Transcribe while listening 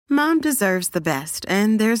Mom deserves the best,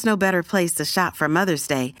 and there's no better place to shop for Mother's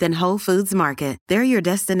Day than Whole Foods Market. They're your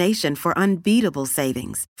destination for unbeatable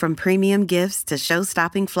savings, from premium gifts to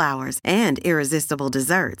show-stopping flowers and irresistible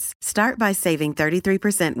desserts. Start by saving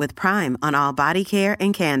 33% with Prime on all body care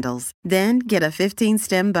and candles. Then get a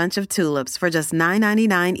 15-stem bunch of tulips for just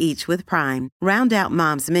 $9.99 each with Prime. Round out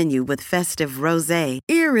Mom's menu with festive rosé,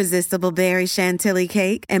 irresistible berry chantilly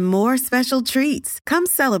cake, and more special treats. Come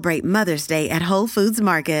celebrate Mother's Day at Whole Foods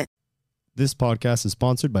Market. This podcast is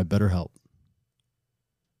sponsored by BetterHelp.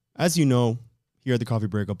 As you know, here at the Coffee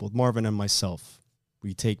Breakup, both Marvin and myself,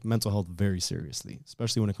 we take mental health very seriously,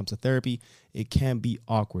 especially when it comes to therapy. It can be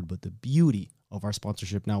awkward, but the beauty of our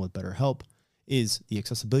sponsorship now with BetterHelp is the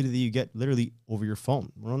accessibility that you get literally over your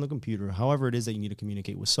phone or on the computer, however it is that you need to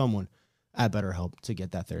communicate with someone at BetterHelp to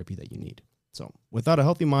get that therapy that you need. So without a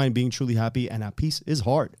healthy mind, being truly happy and at peace is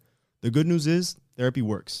hard. The good news is therapy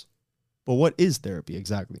works. But what is therapy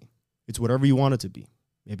exactly? It's whatever you want it to be.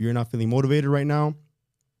 Maybe you're not feeling motivated right now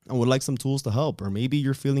and would like some tools to help. Or maybe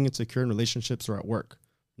you're feeling insecure in relationships or at work,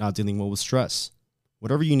 not dealing well with stress.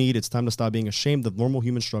 Whatever you need, it's time to stop being ashamed of normal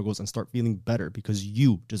human struggles and start feeling better because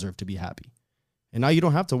you deserve to be happy. And now you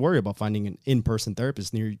don't have to worry about finding an in-person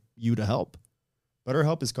therapist near you to help.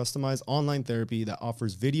 BetterHelp is customized online therapy that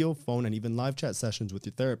offers video, phone, and even live chat sessions with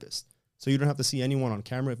your therapist. So you don't have to see anyone on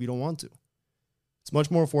camera if you don't want to. It's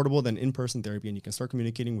much more affordable than in-person therapy, and you can start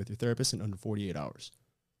communicating with your therapist in under 48 hours.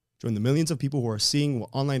 Join the millions of people who are seeing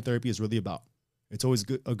what online therapy is really about. It's always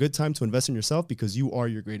a good time to invest in yourself because you are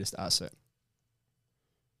your greatest asset.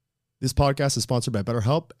 This podcast is sponsored by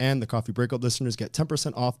BetterHelp, and the Coffee Breakup listeners get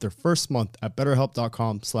 10% off their first month at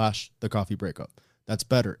betterhelp.com/thecoffeebreakup. That's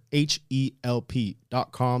better,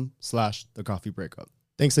 HELP.com/thecoffeebreakup.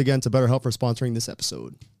 Thanks again to BetterHelp for sponsoring this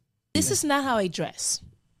episode. This is not how I dress.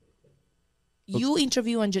 You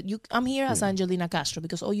interview I'm here as Angelina Castro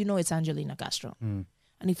because all you know is Angelina Castro. And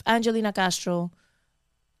if Angelina Castro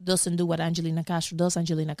doesn't do what Angelina Castro does,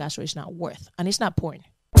 Angelina Castro is not worth. And it's not porn.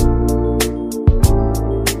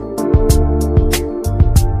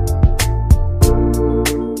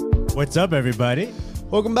 What's up, everybody?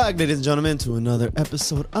 Welcome back, ladies and gentlemen, to another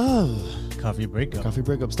episode of Coffee Breakup. Coffee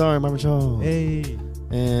Breakup, starring Marvin Charles. Hey.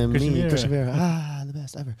 And Christian me, Vera. Christian Vera. The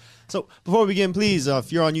best ever. So before we begin, please,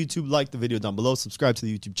 if you're on YouTube, like the video down below, subscribe to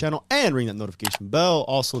the YouTube channel, and ring that notification bell.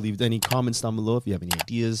 Also, leave any comments down below if you have any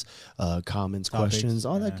ideas, comments, Topics, questions,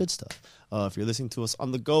 all that good stuff. If you're listening to us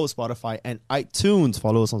on the go, Spotify and iTunes,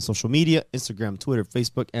 follow us on social media, Instagram, Twitter,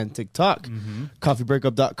 Facebook, and TikTok.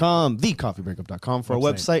 Coffeebreakup.com, thecoffeebreakup.com for our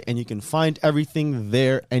website, and you can find everything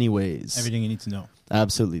there anyways. Everything you need to know.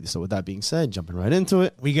 Absolutely. So with that being said, jumping right into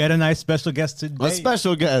it. We got a nice special guest today. A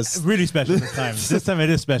special guest. Really special this time. This time it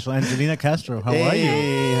is special. Angelina Castro, how are you?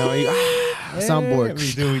 Hey, how are you? Soundboard.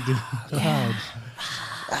 We do. Proud.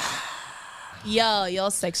 Yo,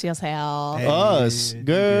 you're sexy as hell. Hey. Us,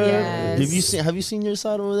 girl. Yes. Have you seen your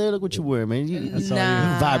side over there? Look what you wear, man. You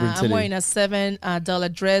vibrant today. I'm wearing a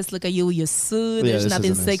 $7 dress. Look at you with your suit. Yeah, There's this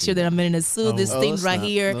nothing is a nice sexier than a man in a suit. This thing right snap.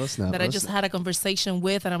 here No snap. that I just had a conversation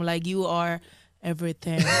with, and I'm like, you are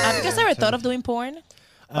everything. Have you guys ever thought of doing porn?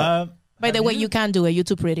 By the way, you can't do it. You're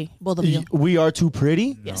too pretty, both of you. We are too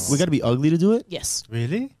pretty? Yes. We got to be ugly to do it? Yes.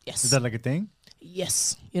 Really? Yes. Is that like a thing?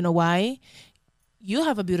 Yes. You know why? You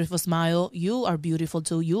have a beautiful smile. You are beautiful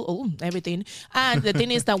too. Everything. And the thing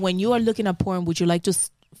is that when you are looking at porn, would you like to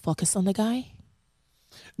focus on the guy?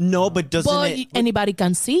 No, but doesn't anybody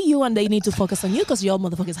can see you and they need to focus on you because your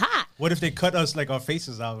motherfucker's hot. What if they cut us like our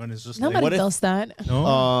faces out and it's just Nobody does that.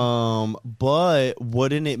 No? But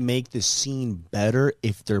wouldn't it make the scene better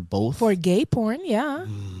if they're both? For gay porn, yeah.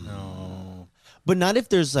 No. But not if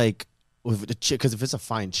there's like, with the chick, because if it's a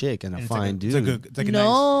fine chick and a fine dude. It's like a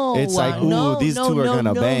No. It's like, ooh, these two are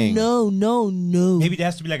gonna bang. No. Maybe there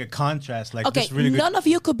has to be like a contrast. Like Okay, just really good. none of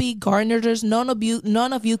you could be gardeners. None of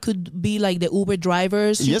you could be like the Uber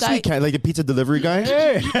drivers. Yes, we can. Like the pizza delivery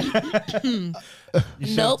guy.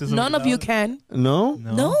 Nope, none of you can. No?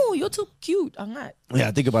 No, you're too cute. I'm not.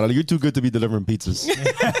 Yeah, think about it. You're too good to be delivering pizzas.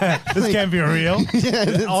 This can't be real.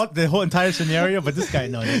 The whole entire scenario, but this guy,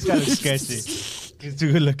 no, this guy looks sketchy. He's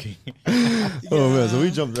too good looking. Oh, man. So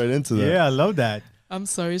we jumped right into that. Yeah, I love that. I'm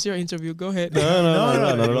sorry, it's your interview. Go ahead. No.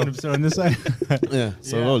 On this side. Yeah.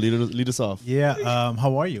 So Yeah. no, lead us off. Yeah.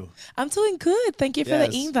 How are you? I'm doing good. Thank you for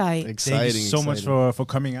the invite. Exciting. Thank you so much for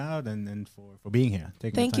coming out and for being here.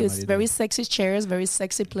 Thank you. It's very sexy chairs, very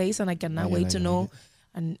sexy place, and I cannot wait to know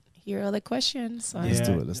and hear other questions. So. Let's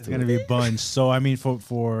do it. It's gonna be a bunch. So I mean,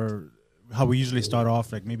 for how we usually start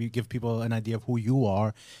off, like maybe give people an idea of who you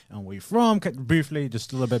are and where you're from. Briefly,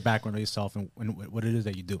 just a little bit background of yourself and what it is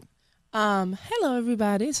that you do. Hello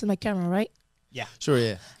everybody. This is my camera, right? Yeah. Sure,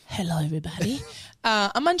 yeah. Hello, everybody.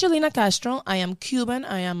 I'm Angelina Castro. I am Cuban.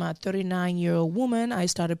 I am a 39-year-old woman. I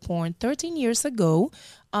started porn 13 years ago.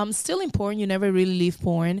 I'm still in porn. You never really leave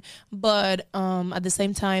porn. But at the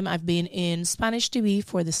same time, I've been in Spanish TV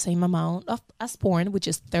for the same amount as porn, which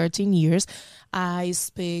is 13 years. I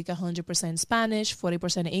speak 100% Spanish,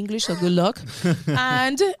 40% English, so good luck.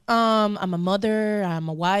 And I'm a mother. I'm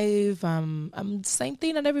a wife. I'm the same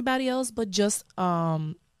thing as everybody else, but just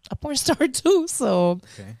a porn star too. So...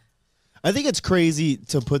 Okay. I think it's crazy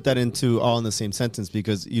to put that into all in the same sentence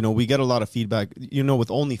because, we get a lot of feedback, with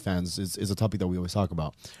OnlyFans is a topic that we always talk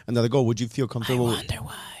about. And they're like, oh, would you feel comfortable? I wonder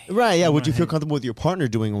why. Right, yeah. Would you feel comfortable with your partner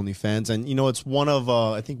doing OnlyFans? And, it's one of,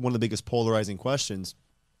 I think, one of the biggest polarizing questions.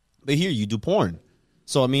 But here, you do porn.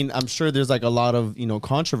 So, I mean, I'm sure there's like a lot of,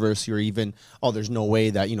 controversy or even, there's no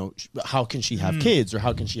way that, how can she have kids or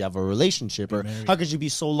how can she have a relationship or how can she be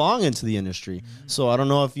so long into the industry? So I don't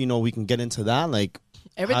know if, we can get into that. Like,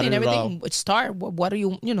 everything would start. What are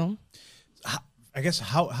you, I guess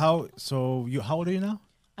how old are you now?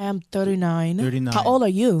 I am 39. 39. How old are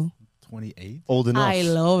you? 28. Old enough. I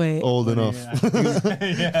love it. Old enough.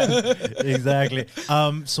 Yeah, exactly.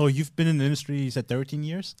 So you've been in the industry, you said 13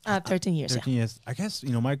 years? 13 years. 13 years. I guess,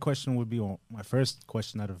 my question would be, my first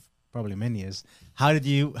question out of probably many is, how did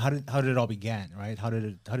it all begin, right? How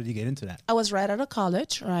did you get into that? I was right out of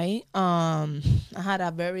college, right? I had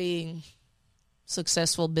a very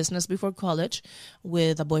successful business before college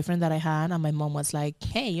with a boyfriend that I had, and my mom was like,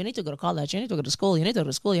 hey, you need to go to college, you need to go to school, you need to go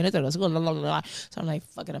to school, you need to go to school, blah, blah, blah. So I'm like,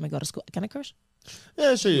 fuck it, I'm gonna go to school. Can I curse?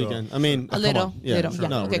 Yeah, sure you can. I mean, a little. Yeah, Sure.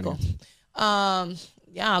 No, okay, cool.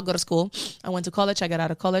 Yeah, I'll go to school. I went to college, I got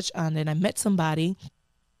out of college, and then I met somebody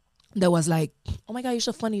that was like, oh my God, you're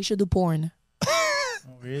so funny, you should do porn.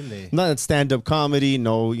 Oh, really? Not stand-up comedy,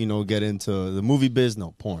 no, get into the movie biz,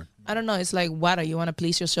 no, porn. I don't know. It's like, what are you want to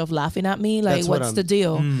please yourself laughing at me? Like, what's the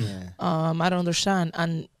deal? Yeah. I don't understand.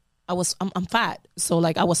 And I'm fat, so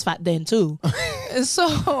like I was fat then too. So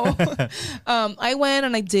I went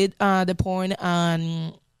and I did the porn,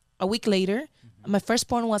 and a week later, my first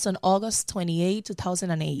porn was on August 28,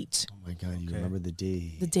 2008. Oh my God, you remember the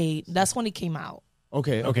day? The date. That's when it came out.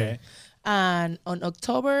 Okay. And on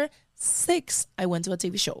October 6th, I went to a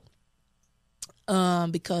TV show.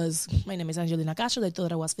 Because my name is Angelina Castro. They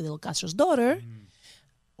thought I was Fidel Castro's daughter.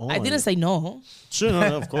 Oh, I didn't say no. Sure,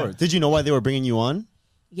 no, of course. Did you know why they were bringing you on?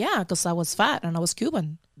 Yeah, because I was fat and I was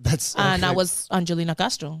Cuban. And I was Angelina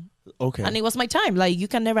Castro. Okay. And it was my time. Like, you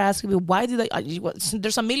can never ask me, why did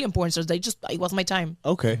there's a million porn stars. It was my time.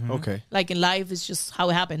 Okay, okay. Like, in life, it's just how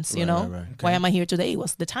it happens, you know? Right. Why am I here today? It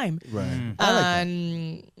was the time. Right.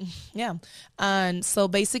 And, yeah. And so,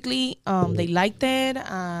 basically, they liked it,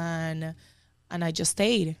 and I just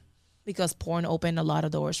stayed because porn opened a lot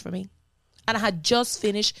of doors for me. And I had just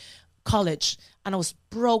finished college, and I was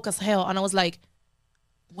broke as hell. And I was like,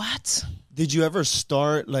 what? Did you ever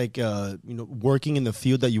start like working in the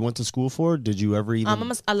field that you went to school for? Did you ever even? I'm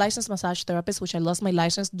a licensed massage therapist, which I lost my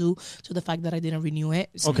license due to the fact that I didn't renew it.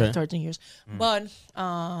 It's Okay. 13 years. But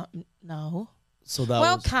no. So that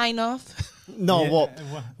Well, was... kind of. No, well,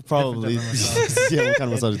 probably. Yeah, what kind of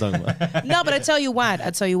massage are you talking about? No, but I tell you what.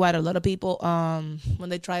 A lot of people, when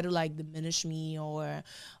they try to like diminish me or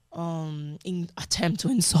attempt to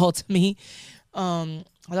insult me, a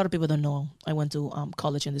lot of people don't know I went to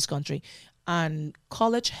college in this country, and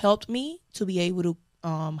college helped me to be able to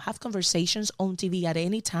have conversations on TV at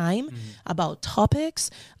any time about topics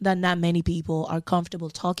that not many people are comfortable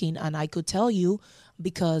talking. And I could tell you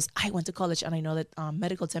because I went to college and I know that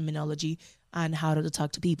medical terminology and how to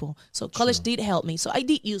talk to people. So college did help me. So I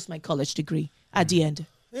did use my college degree at the end.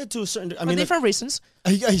 Yeah, to a certain. For different reasons.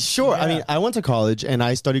 Sure. Yeah. I mean, I went to college and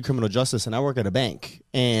I studied criminal justice and I work at a bank,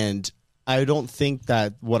 and I don't think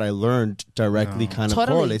that what I learned directly kind of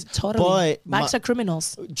correlates. Totally. But Banks are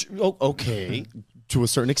criminals. Okay. To a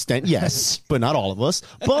certain extent, yes, but not all of us.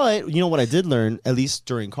 But you know what I did learn, at least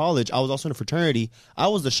during college, I was also in a fraternity. I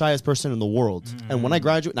was the shyest person in the world. And when I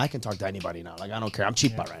graduated, and I can talk to anybody now. Like, I don't care. I'm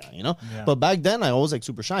cheap right now, you know? Yeah. But back then, I was like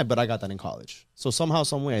super shy, but I got that in college. So somehow,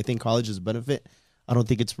 some way, I think college is a benefit. I don't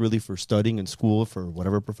think it's really for studying in school for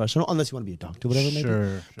whatever professional, unless you want to be a doctor, whatever maybe.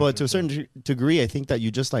 Sure, but to a certain degree, I think that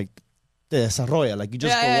you just like desarrolla, like you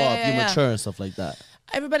just go up, you mature and stuff like that.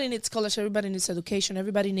 Everybody needs college. Everybody needs education.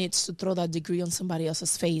 Everybody needs to throw that degree on somebody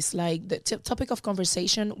else's face. Like, the topic of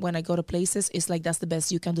conversation when I go to places is like, that's the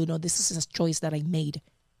best you can do. No, this is a choice that I made.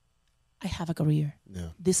 I have a career. Yeah.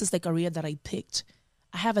 This is the career that I picked.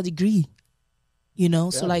 I have a degree. You know,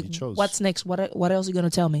 so like, what's next? What else are you gonna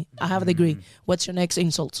tell me? I have a degree. What's your next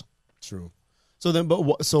insult? True. So then, but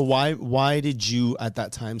why did you at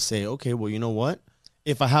that time say, okay, well, you know what?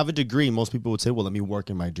 if I have a degree, most people would say, well, let me work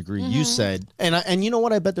in my degree. You said, and you know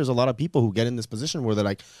what? I bet there's a lot of people who get in this position where they're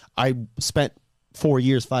like, I spent 4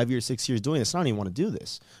 years, 5 years, 6 years doing this. I don't even want to do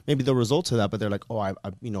this. Maybe the results of that, but they're like, oh, I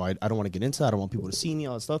don't want to get into that. I don't want people to see me,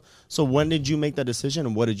 all that stuff. So when did you make that decision,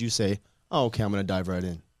 and what did you say? Oh, okay, I'm going to dive right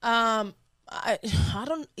in. I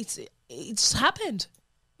don't. It just happened.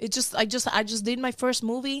 I just did my first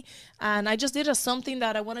movie, and I just did something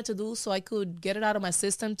that I wanted to do so I could get it out of my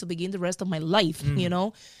system to begin the rest of my life. You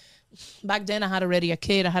know, back then I had already a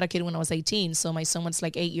kid. I had a kid when I was 18, so my son was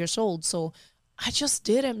like 8 years old. So I just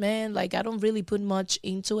did it, man. Like, I don't really put much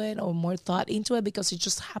into it or more thought into it because it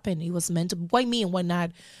just happened. It was meant to. Why me and why not?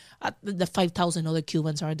 The 5,000 other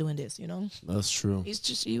Cubans are doing this, you know? That's true.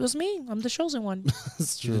 It was me. I'm the chosen one.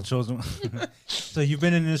 That's true. The chosen one. So you've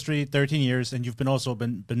been in the industry 13 years, and you've also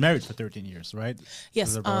been married for 13 years, right?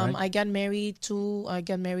 Yes. Right? I got married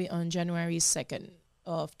on January 2nd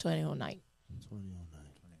of 2009.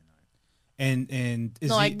 And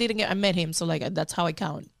I met him, so like that's how I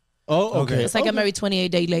count. Oh, okay. It's like I got married 28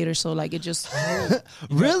 days later, so like it just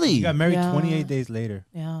Really? You got married Yeah. 28 days later.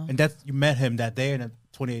 yeah. And you met him that day, and then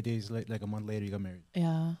 28 days later, like a month later, you got married.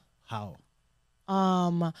 Yeah. How?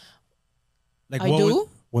 I do.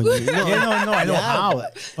 When you, I know how.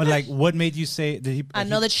 But like, what made you say that he?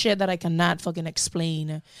 Another shit that I cannot fucking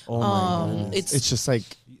explain. Oh my goodness. It's just like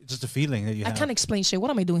just a feeling that you I have. can't explain shit. What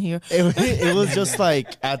am I doing here? it was just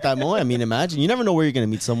like at that moment. I mean, imagine you never know where you're gonna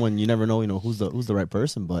meet someone. You never know, who's the right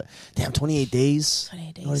person. But damn, 28 days.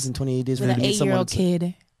 28 days. Not even 28 days for With you an to meet someone 8-year-old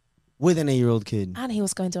kid, with an 8-year-old kid. and he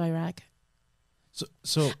was going to Iraq.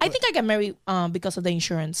 So I think I got married because of the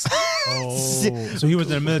insurance. so he was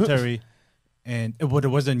in the military, and but it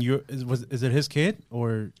wasn't your. Is it his kid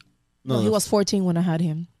or? No, he was 14 when I had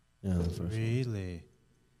him. Yeah, the first. Really?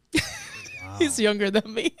 Wow. He's younger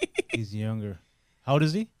than me. He's younger. How old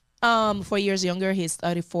is he? 4 years younger. He's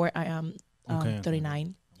 34. I am Okay.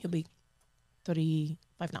 39. He'll be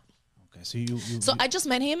 35 now. Okay, so you So I just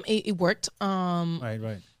met him. It worked.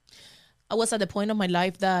 right. I was at the point of my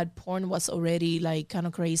life that porn was already like kind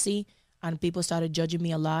of crazy, and people started judging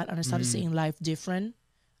me a lot, and I started seeing life different.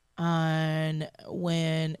 And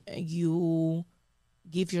when you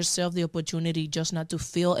give yourself the opportunity just not to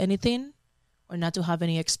feel anything, or not to have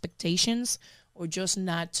any expectations, or just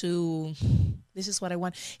not to, this is what I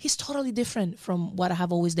want. He's totally different from what I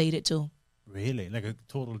have always dated too. Really, like a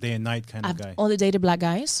total day and night kind of I've guy. only dated black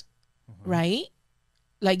guys, right?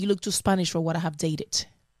 Like, you look too Spanish for what I have dated.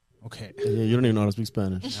 Okay. Yeah, you don't even know how to speak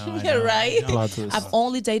Spanish. No, I Yeah, know, right? I know. Plot twist. I've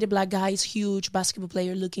only dated black guys, huge basketball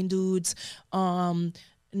player looking dudes.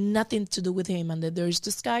 Nothing to do with him. And then there's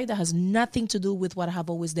this guy that has nothing to do with what I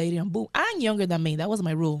have always dated. And boom, and younger than me. That was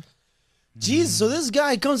my rule. Jesus, so this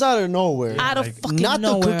guy comes out of nowhere. Out of fucking Not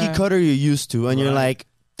nowhere. the cookie cutter you're used to, and you're like,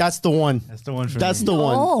 that's the one. That's the one for That's me. the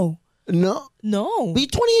one. No, No. no. Be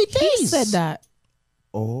 28 days. He said that.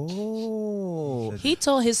 Oh. He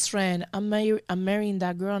told his friend, I'm marrying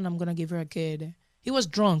that girl and I'm going to give her a kid. He was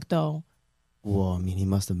drunk, though. Well, I mean, he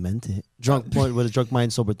must have meant it. Drunk point with a drunk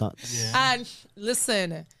mind, sober thoughts. And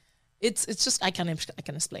listen, it's just, I can't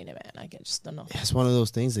explain it, man. I just don't know. It's one of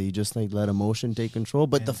those things that you just like let emotion take control.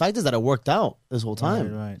 But the fact is that it worked out this whole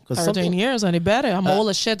time. Right. 'Cause 13 years, and it better. I'm old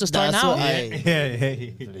as shit to start that's now. what I-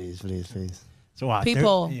 Yeah. Please. So what?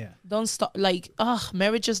 People, Yeah. don't stop. Like,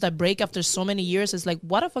 marriages that break after so many years is like,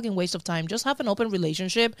 what a fucking waste of time. Just have an open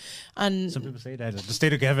relationship. And, Some people say that to stay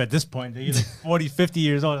together at this point. They're like 40, 50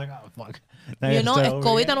 years old. Like, oh, fuck. Now you have to know, start over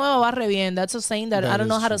escobita again. nueva barre bien. That's a saying that I don't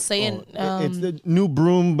know how to say it. It's the new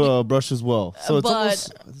broom brush as well. So it's But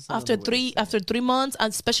almost, after three months,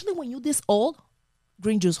 and especially when you're this old,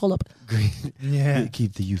 green juice, hold up. Yeah.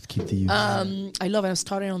 Keep the youth. I love it. I'm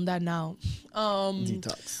starting on that now.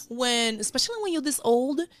 Detox. Especially when you're this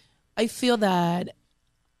old, I feel that,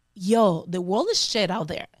 the world is shit out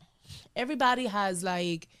there. Everybody has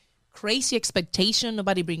like crazy expectation.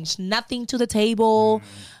 Nobody brings nothing to the table.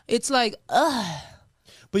 It's like, ugh.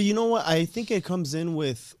 But you know what? I think it comes in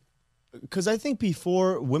with, because I think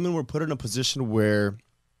before women were put in a position where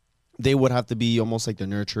they would have to be almost like the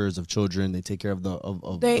nurturers of children. They take care of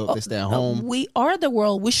they stay at home. We are the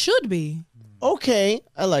world. We should be. Okay,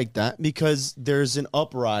 I like that because there's an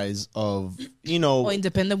uprise of, Or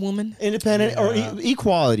independent woman. independent or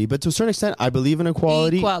equality. But to a certain extent, I believe in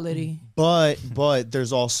equality. Equality. But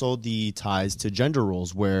there's also the ties to gender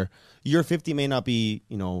roles where your 50 may not be,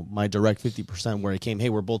 my direct 50% where it came, hey,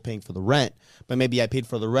 we're both paying for the rent, but maybe I paid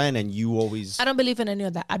for the rent and you always I don't believe in any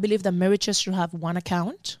of that. I believe that marriages should have one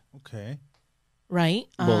account, Okay. right?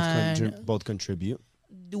 both contribute.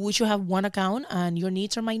 We should have one account, and your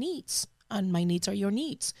needs are my needs, and my needs are your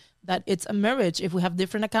needs. That it's a marriage. If we have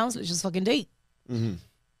different accounts, let's just fucking date. Mm-hmm.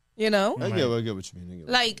 You know, I get what you mean.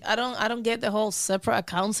 like I don't get the whole separate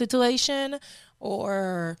account situation,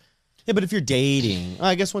 or Yeah, but if you're dating,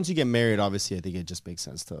 I guess once you get married, obviously, I think it just makes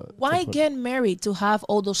sense to. why put- get married to have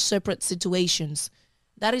all those separate situations?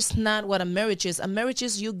 That is not what a marriage is. A marriage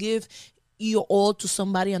is you give your all to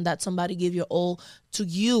somebody, and that somebody give your all to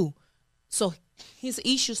you. So his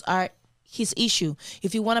issues are his issue.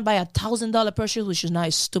 If you want to buy $1,000 purchase, which is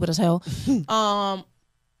not stupid as hell,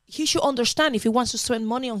 he should understand if he wants to spend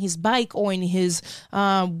money on his bike or in his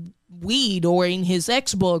weed or in his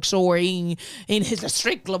Xbox or in his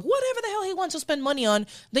strip club, whatever the hell he wants to spend money on,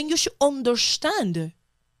 then you should understand.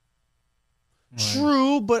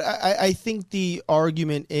 True, but I think the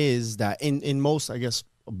argument is that in most, I guess,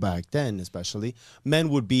 back then especially, men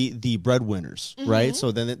would be the breadwinners, right?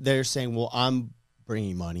 So then they're saying, well, I'm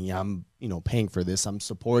bringing money, I'm paying for this, I'm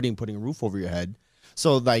supporting, putting a roof over your head.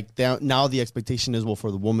 So like now the expectation is, well,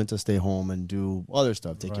 for the woman to stay home and do other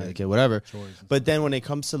stuff, take care of the kid, whatever. But then when it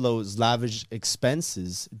comes to those lavish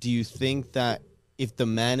expenses, do you think that if the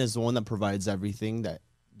man is the one that provides everything, that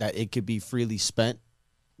it could be freely spent?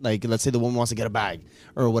 Like, let's say the woman wants to get a bag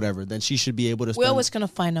or whatever, then she should be able to spend. We're always going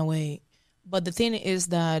to find a way. But the thing is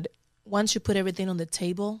that once you put everything on the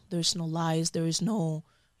table, there's no lies. There is no,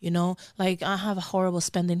 like I have a horrible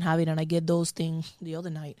spending habit and I get those things the other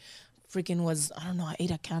night. Freaking was, I don't know, I ate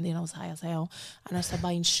a candy and I was high as hell. And I started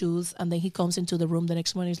buying shoes. And then he comes into the room the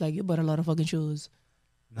next morning. He's like, you bought a lot of fucking shoes.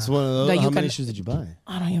 It's one of those. How many shoes did you buy?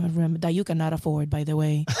 I don't even remember. That you cannot afford, by the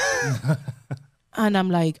way. And I'm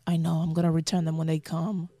like, I know, I'm going to return them when they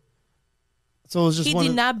come. So it was just he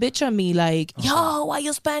did not bitch on me like, yo, why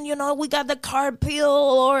you spend, we got the card pill,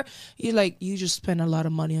 or you're like, you just spend a lot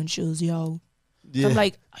of money on shoes, yo. Yeah. I'm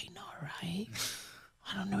like, I know, right?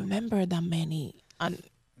 I don't remember that many. And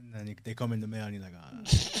then they come in the mail and you're like,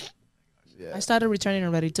 yeah. I started returning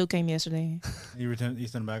already. 2 came yesterday. You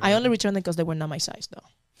sent them back? I only returned them because they were not my size, though.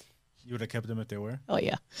 You would have kept them if they were? Oh,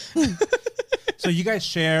 yeah. So you guys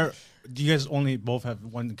share... Do you guys only both have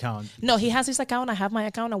one account? No, he has his account, I have my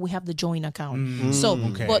account, and we have the joint account. So,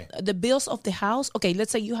 but the bills of the house, okay,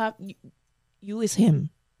 let's say you is him,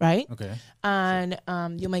 right? Okay. And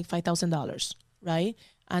you make $5,000, right?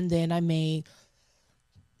 And then I make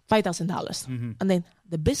 $5,000. And then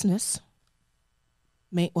the business,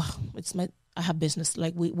 I have business.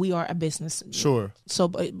 Like we are a business. Sure. So,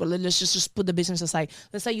 but let's just put the business aside.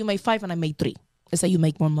 Let's say you make 5 and I make 3. Let's say you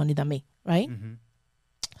make more money than me, right?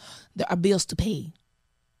 There are bills to pay,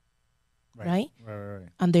 right?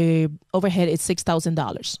 And the overhead is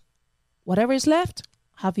 $6,000. Whatever is left,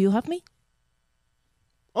 have me.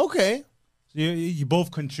 Okay. So you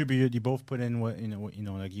both contributed. You both put in what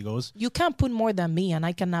like he goes. You can't put more than me, and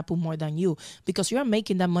I cannot put more than you because you're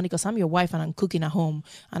making that money because I'm your wife and I'm cooking at home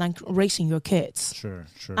and I'm raising your kids. Sure.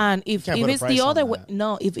 And if it's the other way,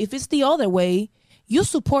 if it's the other way. You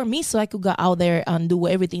support me so I could go out there and do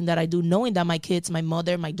everything that I do, knowing that my kids, my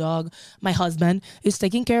mother, my dog, my husband is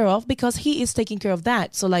taken care of because he is taking care of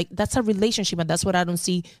that. So, like, that's a relationship, and that's what I don't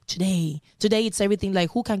see today. Today, it's everything like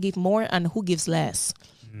who can give more and who gives less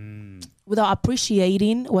without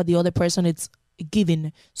appreciating what the other person is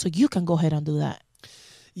giving. So you can go ahead and do that.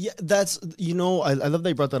 Yeah, that's, I love that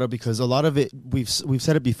you brought that up because a lot of it, we've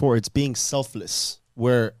said it before, it's being selfless,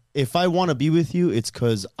 where if I want to be with you, it's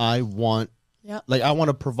because I want. Yeah. Like, I want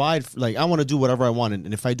to provide, like, I want to do whatever I want.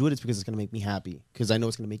 And if I do it, it's because it's going to make me happy. Because I know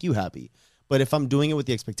it's going to make you happy. But if I'm doing it with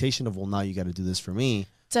the expectation of, well, now you got to do this for me.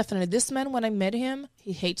 Definitely. This man, when I met him,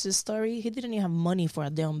 he hates his story. He didn't even have money for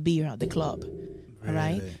a damn beer at the club. Really? All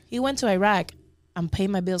right. He went to Iraq and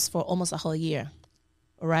paid my bills for almost a whole year.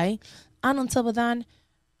 All right. And on top of that,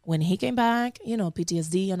 when he came back,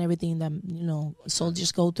 PTSD and everything that,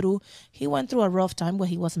 soldiers go through, he went through a rough time where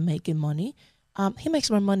he wasn't making money. He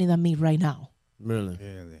makes more money than me right now. Really?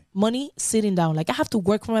 Money sitting down. Like, I have to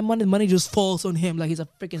work for my money. The money just falls on him like he's a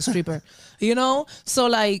freaking stripper. So,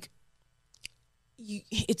 like,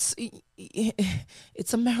 it's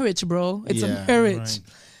a marriage, bro. It's a marriage.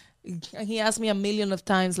 Right. And he asked me a million of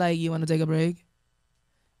times, like, you want to take a break?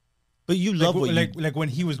 But you love like when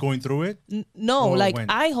he was going through it? No, like,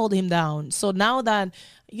 I hold him down. So now that,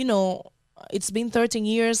 it's been 13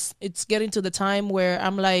 years. It's getting to the time where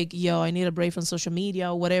I'm like, yo, I need a break from social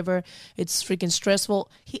media or whatever. It's freaking stressful.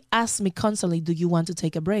 He asks me constantly, do you want to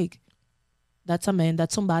take a break? That's a man.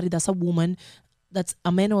 That's somebody. That's a woman. That's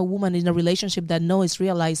a man or a woman in a relationship that is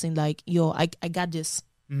realizing like, yo, I got this.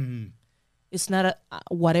 Mm-hmm. It's not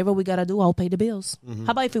whatever we got to do, I'll pay the bills. Mm-hmm.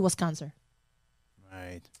 How about if it was cancer?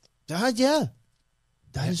 Right. Yeah.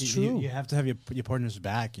 That is true. You have to have your partner's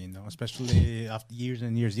back, especially after years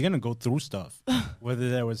and years. You're going to go through stuff. Whether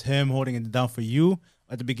that was him holding it down for you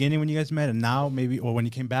at the beginning when you guys met, and now maybe, or when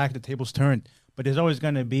you came back, the tables turned. But there's always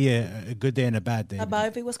going to be a good day and a bad day. How about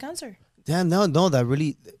if it was cancer? Damn, no, that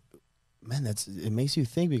really, man, it makes you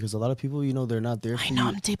think, because a lot of people, you know, they're not there for you. I know,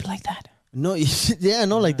 I'm deep like that. No, yeah,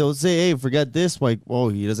 no, like they'll say, hey, forget this, like, oh,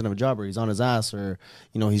 he doesn't have a job, or he's on his ass, or,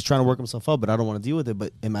 you know, he's trying to work himself up, but I don't want to deal with it.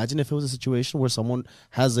 But imagine if it was a situation where someone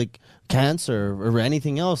has like cancer or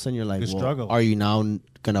anything else, and you're like, well, struggle. are you now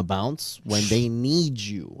gonna bounce when they need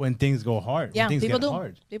you? When things go hard. Yeah, when things people get do.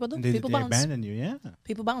 hard. People do. They, People they bounce. abandon you, yeah.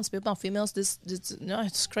 People bounce. Females, this no,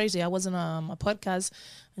 it's crazy. I was on a podcast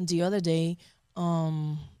the other day.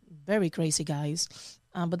 Very crazy guys.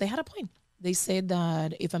 But they had a point. They said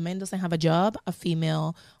that if a man doesn't have a job, a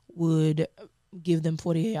female would give them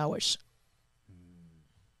 48 hours.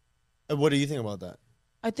 What do you think about that?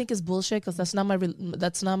 I think it's bullshit because that's not my.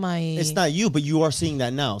 It's not you, but you are seeing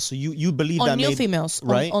that now. So you believe on that new females,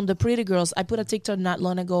 right? On the pretty girls. I put a TikTok not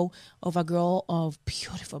long ago of a girl, of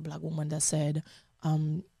beautiful black woman that said,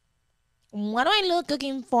 "What do I look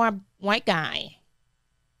looking for a white guy?"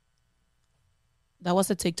 That was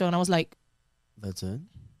a TikTok, and I was like, "That's it."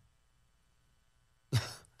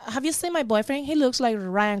 Have you seen my boyfriend? He looks like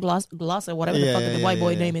Ryan Gloss or whatever the fuck the white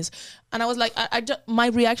boy name is. And I was like, my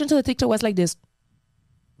reaction to the TikTok was like this.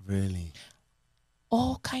 Really?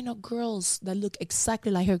 All kind of girls that look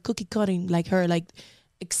exactly like her, cookie cutting like her, like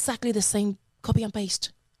exactly the same, copy and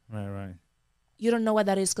paste. Right. You don't know what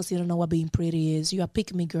that is because you don't know what being pretty is. You are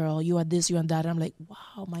pick me girl. You are this, you are that. And I'm like,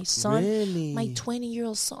 wow, my son, really? my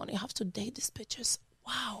 20-year-old son, you have to date these bitches.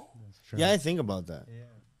 Wow. Yeah, I think about that. Yeah.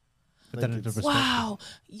 Wow,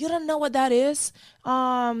 you don't know what that is.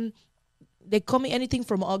 They call me anything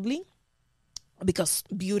from ugly because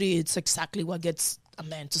beauty, it's exactly what gets a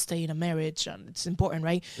man to stay in a marriage, and it's important,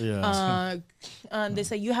 right? Yeah. And they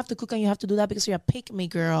say you have to cook and you have to do that because you're a pick me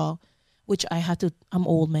girl, which I had to. I'm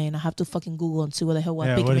old, man. I have to fucking Google and see what the hell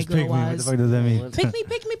pick me girl was. What the fuck does that mean?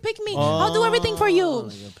 Pick me. I'll do everything for you.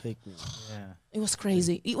 Like a pick me. Yeah. It was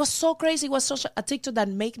crazy. It was so crazy. It was such a TikTok that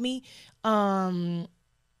made me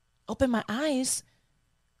open my eyes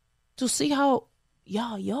to see how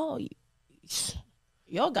y'all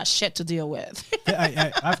got shit to deal with.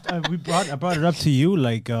 I brought it up to you,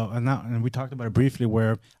 like, and we talked about it briefly,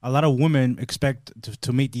 where a lot of women expect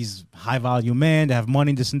to meet these high value men, to have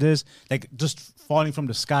money, this and this, like just falling from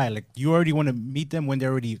the sky. Like you already want to meet them when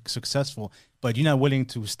they're already successful, but you're not willing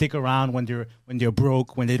to stick around when they're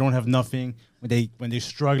broke, when they don't have nothing, when they're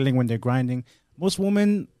struggling, when they're grinding. Most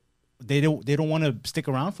women, they don't want to stick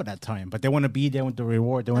around for that time, but they want to be there with the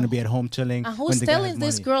reward. They want to be at home chilling. And who's telling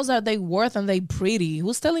these girls that they worth and they pretty?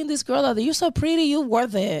 Who's telling this girl that you're so pretty, you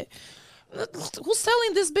worth it? Who's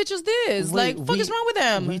telling these bitches this? Wait, fuck is wrong with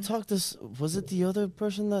them? We talked this. Was it the other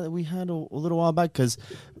person that we had a little while back? Because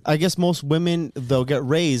I guess most women, they'll get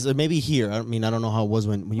raised. Maybe here. I mean, I don't know how it was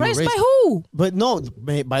when you raised were raised. by who? But no,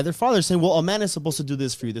 by their father, saying, well, a man is supposed to do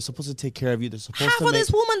this for you. They're supposed to take care of you. They're supposed Half to of these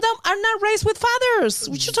women are not raised with fathers.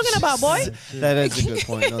 What you talking about, boy? That is a good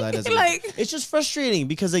point. No, that is Like- it's just frustrating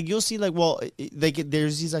because like you'll see like, well,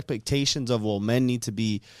 there's these expectations of, well, men need to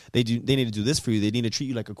be, they need to do this for you. They need to treat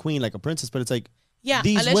you like a queen, like a princess. But it's like, yeah,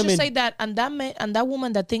 these and let's women, just say that, and that man, and that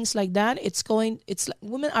woman that thinks like that, it's like,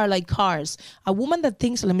 women are like cars. A woman that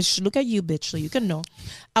thinks, let me just look at you, bitch, so you can know.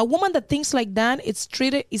 A woman that thinks like that, it's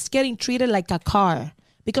getting treated like a car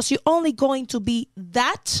because you're only going to be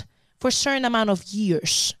that for a certain amount of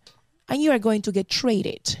years, and you are going to get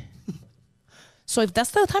traded. So if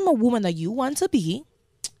that's the type of woman that you want to be,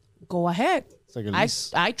 go ahead. it's like a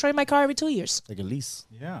lease. I trade my car every 2 years. Like a lease.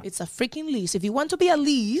 Yeah. It's a freaking lease. If you want to be a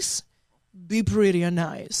lease, be pretty and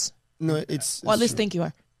nice. No, it's Or at least true. think you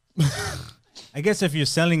are. I guess if you're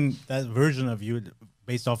selling that version of you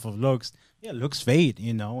based off of looks, yeah, looks fade,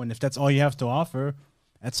 and if that's all you have to offer,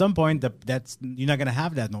 at some point that's you're not gonna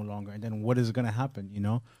have that no longer, and then what is gonna happen,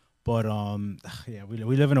 But yeah, we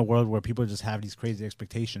live in a world where people just have these crazy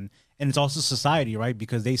expectations, and it's also society, right?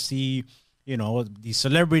 Because they see, these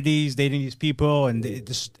celebrities dating these people, and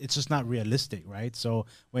it's just not realistic, right? So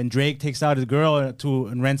when Drake takes out his girl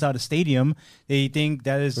and rents out a stadium, they think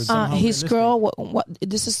that is somehow his realistic. girl. What?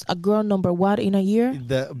 This is a girl number what in a year?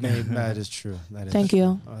 That is true. That is Thank true.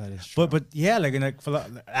 you. Oh, that is true. But yeah, like for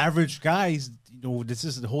average guys, this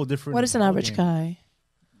is a whole different. What is an average guy?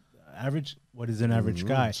 Average? What is an average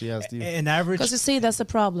guy? she asked you. An average. Because you see, that's the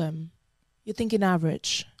problem. You're thinking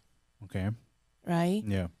average, Okay. right?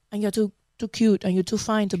 Yeah. And you're too cute and you're too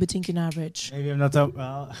fine to be thinking average. Maybe I'm not.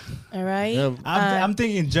 Well, All right. Yeah. I'm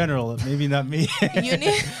thinking in general. Maybe not me. You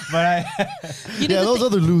need. But You need to those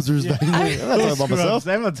think- other losers back there. I'm not talking about myself.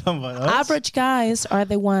 I'm not talking about us. average guys are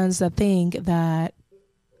the ones that think that.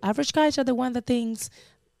 Average guys are the one that thinks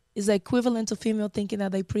is the equivalent to female thinking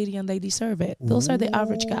that they're pretty and they deserve it. Those are the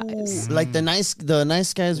average guys. Like the nice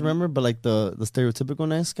guys, remember, but like the stereotypical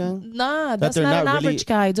nice guy. Nah, that's they're not an not really- average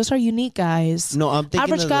guy. Those are unique guys. No, I'm thinking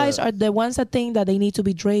Average of guys are the ones that think that they need to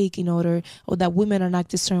be Drake in order, or that women are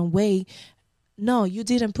not a certain way. No, you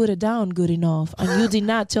didn't put it down good enough, and you did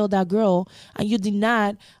not tell that girl, and you did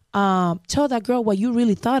not tell that girl what you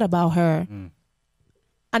really thought about her,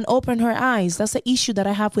 and open her eyes. That's the issue that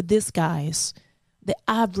I have with these guys. The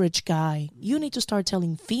average guy. You need to start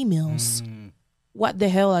telling females what the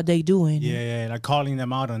hell are they doing. Yeah, like calling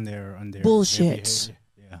them out on their bullshit. Their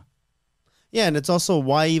behavior. Yeah, and it's also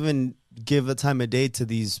why even give a time of day to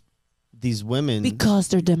these women Because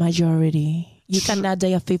they're the majority. You cannot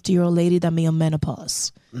date a 50-year-old lady that may on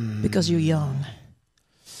menopause because you're young.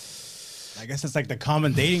 I guess it's like the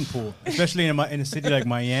common dating pool, especially in a city like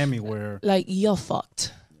Miami, where Like, you're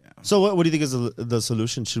fucked. So what do you think is the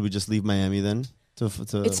solution? Should we just leave Miami then?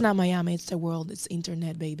 It's not Miami, it's the world. It's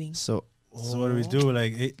internet, baby. So what do we do?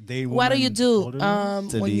 Like What do you do when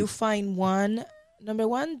Delete. you find one? Number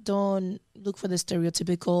one, don't look for the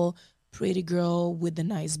stereotypical pretty girl with a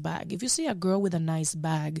nice bag. If you see a girl with a nice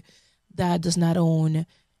bag that does not own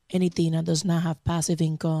anything and does not have passive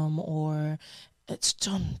income, or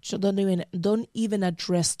don't even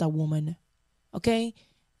address that woman. Okay?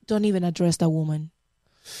 Don't even address that woman.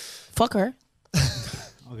 Fuck her.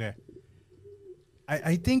 Okay.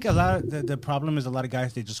 I think a lot of the problem is a lot of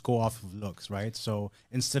guys, they just go off of looks, right? So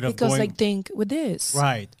instead of Because going, I think with this.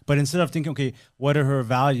 right, but instead of thinking, okay, what are her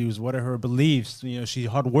values? What are her beliefs? You know, she's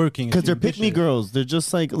hardworking. because they're she's pick me ambitious. girls. They're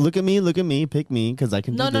just like, look at me, pick me, because I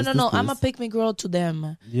can No, do this. no. this, I'm a this. pick me girl to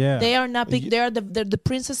them. Yeah, They are not pick. They're the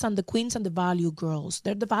princess and the queens and the value girls.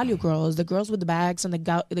 They're the value girls. The girls with the bags and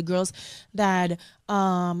the girls that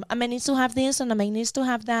I may need to have this and I may need to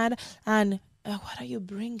have that. And what are you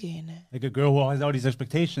bringing? like a girl who has all these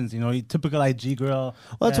expectations. You know, typical IG girl.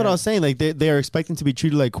 Well, that's what I was saying. Like they are expecting to be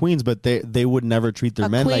treated like queens, but they would never treat their A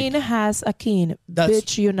men queen like. has a king. That's-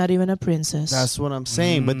 Bitch, you're not even a princess. That's what I'm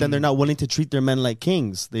saying. But then they're not willing to treat their men like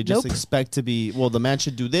kings. They just Nope. expect to be. Well, the man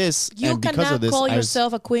should do this, You and because cannot of this, call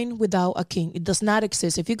yourself a queen without a king. It does not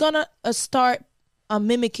exist. If you're gonna start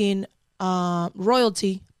mimicking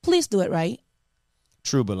royalty, please do it right.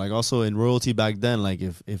 True, but like also in royalty back then, like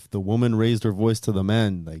if the woman raised her voice to the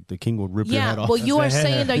man, like the king would rip your head Yeah, off. but you are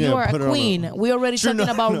saying that Yeah, you are put it a on queen. We're already Sure, talking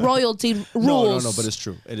no, about no. royalty rules. No, but it's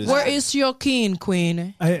true. It is. Where is your king,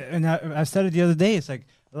 queen? I said it the other day. It's like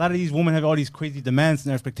a lot of these women have all these crazy demands and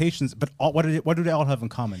their expectations, but what do they all have in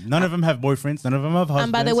common? None of them have boyfriends. None of them have husbands.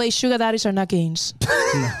 And by the way, sugar daddies are not kings.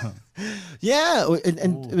 Yeah,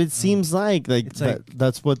 and it seems like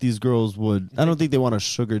that's what these girls would. I don't think they want a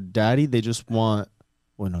sugar daddy. They just want.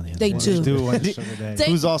 Well, no, They They do. do want a sugar daddy.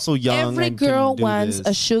 Who's also young. Every and can girl do wants this.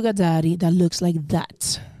 a sugar daddy that looks like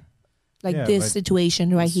that. Like Yeah, this but-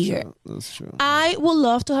 situation right here. That's true. I would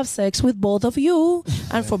love to have sex with both of you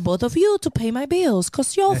and for both of you to pay my bills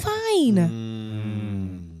because you're fine.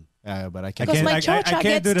 Yeah, but I can't. Because my church I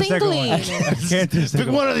can't do the second one. gets I can't do the Pick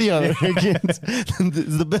second one one. or the other. I can't.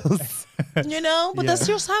 It's the bills. You know, but that's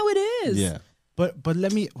just how it is. Yeah. But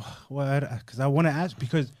let me, because I want to ask,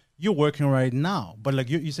 because you're working right now, but like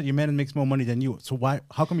you said, your man makes more money than you. So why?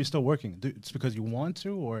 How come you're still working? It's because you want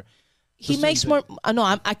to, or He just makes so more. No,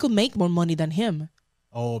 I could make more money than him.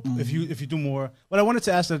 if you do more? Well, I wanted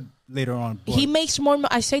to ask that later on. but- He makes more.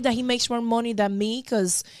 I say that he makes more money than me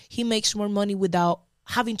because he makes more money without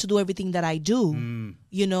having to do everything that I do.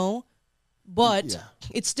 You know, but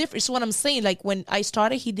it's different. It's what I'm saying. Like when I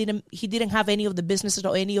started, he didn't have any of the businesses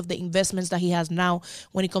or any of the investments that he has now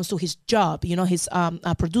when it comes to his job. You know, his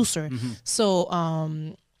producer. So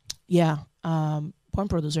porn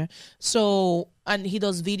producer. So, and he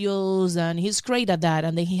does videos and he's great at that.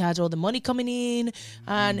 And then he has all the money coming in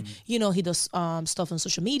and, you know, he does stuff on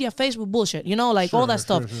social media, Facebook bullshit, you know, like all that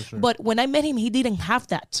stuff. Sure. But when I met him, he didn't have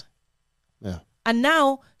that. Yeah. And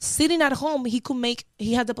now sitting at home,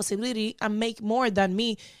 he had the possibility and make more than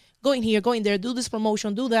me going here, going there, do this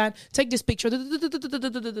promotion, do that, take this picture,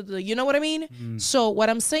 you know what I mean? So what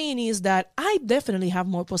I'm saying is that I definitely have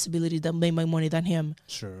more possibility to make my money than him.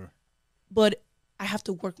 Sure. But I have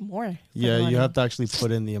to work more. for Yeah, money. you have to actually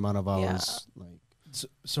put in the amount of hours. Yeah. Like,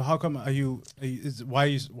 So how come why are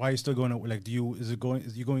you still going to, like,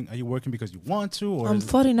 are you working because you want to, or I'm is it-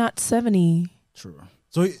 40, not 70. True.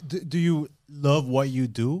 So do you love what you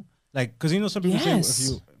do? Like, because you know some people Yes. say if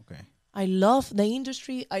you okay. I love the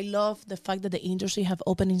industry. I love the fact that the industry have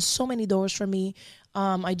opened in so many doors for me.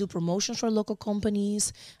 I do promotions for local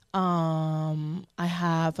companies. I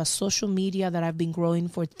have a social media that I've been growing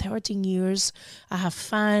for 13 years. I have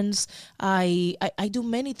fans. I do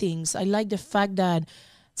many things. I like the fact that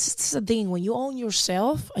It's the thing. When you own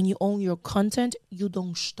yourself and you own your content, you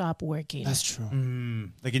don't stop working. That's true.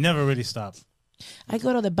 Like you never really stop. I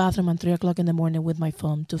go to the bathroom at 3 o'clock in the morning with my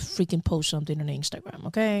phone to freaking post something on Instagram,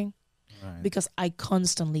 okay? Right. Because I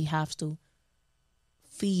constantly have to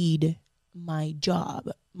feed my job,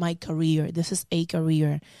 my career. This is a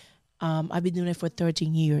career. I've been doing it for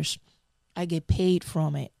 13 years. I get paid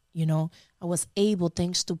from it, you know. I was able,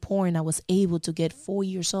 thanks to porn, I was able to get 4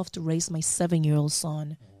 years off to raise my 7-year-old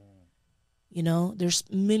son. You know, there's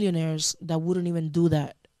millionaires that wouldn't even do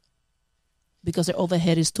that because their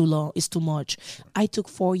overhead is too long, it's too much. I took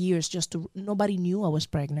 4 years just to, nobody knew I was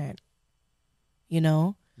pregnant. You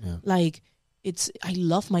know? Yeah. Like, I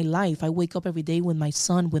love my life. I wake up every day with my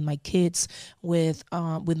son, with my kids, with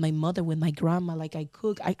my mother, with my grandma. Like, I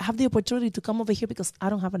cook. I have the opportunity to come over here because I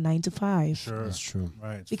don't have a 9 to 5. Sure. That's true.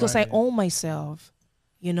 Right. Because I own myself,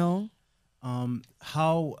 you know?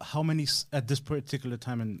 How many, at this particular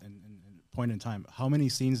time and point in time, how many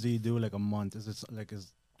scenes do you do like a month? Is it like,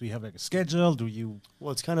 do you have like a schedule? Do you?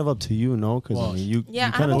 Well, it's kind of up to you, no? Because I mean, you Yeah,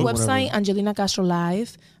 you I have kinda a do website, whatever.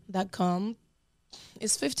 AngelinaCastroLive.com.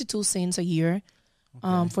 It's 52 scenes a year.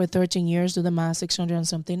 For 13 years, do the math, 600 and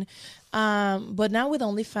something. But now with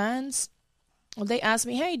OnlyFans, they ask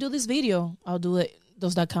me, hey, do this video. I'll do it.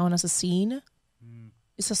 Does that count as a scene?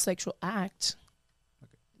 It's a sexual act.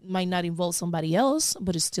 Might not involve somebody else,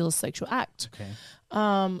 but it's still a sexual act. Okay.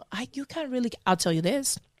 You can't really, I'll tell you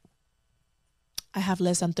this. I have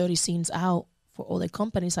less than 30 scenes out for all the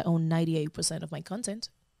companies. I own 98% of my content.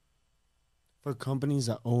 For companies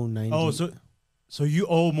that own 90. Oh, so you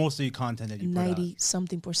owe most of your content that you put out. 90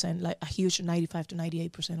 something percent, like a huge 95 to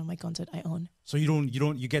 98% of my content I own. So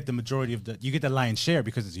you get the majority of you get the lion's share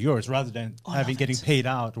because it's yours rather than getting it. paid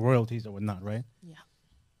out royalties or whatnot, right? Yeah.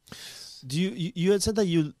 Do you had said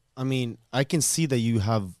that I mean, I can see that you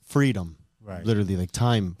have freedom. Right. Literally, like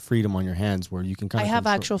time freedom on your hands where you can kind I of have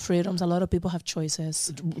actual freedoms. A lot of people have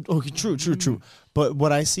choices. Okay, true. But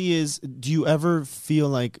what I see is, do you ever feel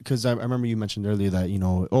like, because I remember you mentioned earlier that, you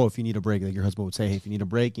know, if you need a break, like your husband would say, hey, if you need a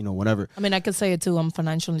break, you know, whatever. I mean, I could say it too. I'm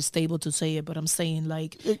financially stable to say it, but I'm saying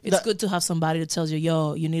like it's good to have somebody that tells you,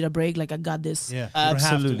 yo, you need a break. Like I got this. Yeah.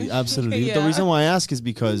 Absolutely. Yeah. The reason why I ask is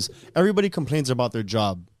because everybody complains about their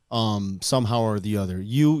job. Somehow or the other,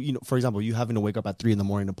 you know, for example, you having to wake up at 3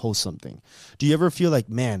 a.m. to post something. Do you ever feel like,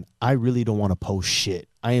 man, I really don't want to post shit.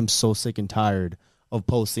 I am so sick and tired of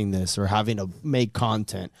posting this or having to make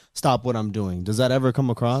content. Stop what I'm doing. Does that ever come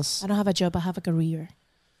across? I don't have a job. I have a career.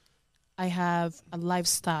 I have a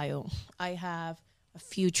lifestyle. I have a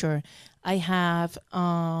future. I have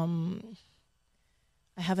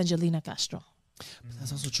Angelina Castro. But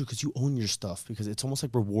that's also true because you own your stuff, because it's almost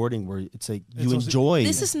like rewarding where it's like you It's also- enjoy.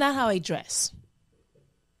 This is not how I dress.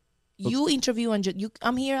 You interview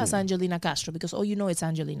I'm here as Angelina Castro because all you know is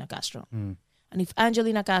Angelina Castro. And if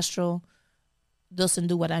Angelina Castro doesn't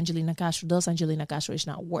do what Angelina Castro does, Angelina Castro is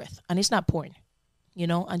not worth. And it's not porn. You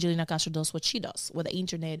know, Angelina Castro does what she does, what the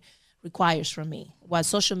internet requires from me, what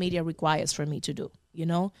social media requires for me to do, you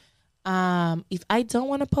know? If I don't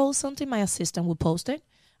want to post something, my assistant will post it.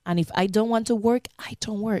 And if I don't want to work, I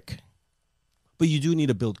don't work. But you do need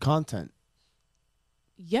to build content.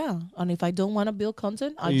 Yeah. And if I don't want to build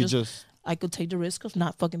content, I could take the risk of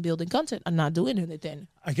not fucking building content and not doing anything.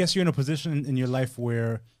 I guess you're in a position in your life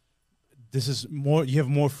where this is more. You have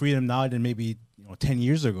more freedom now than maybe 10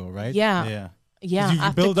 years ago, right? Yeah. Yeah. Yeah. You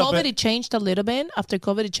After build up COVID, it changed a little bit. After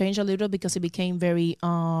COVID, it changed a little because it became very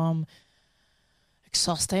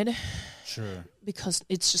exhausted. Sure. Because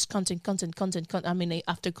it's just content. I mean,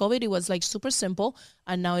 after COVID, it was like super simple,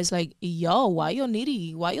 and now it's like, yo, why you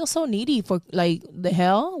needy? Why you so needy for like the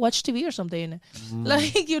hell? Watch TV or something.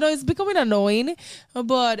 Like it's becoming annoying.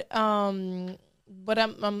 But I'm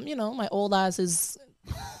my old ass is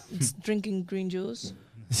drinking green juice.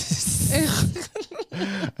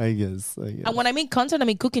 I guess. And when I mean content, I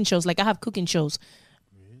mean cooking shows. Like I have cooking shows.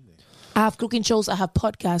 I have cooking shows. I have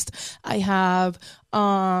podcasts. I have,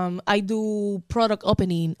 I do product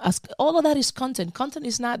opening. All of that is content. Content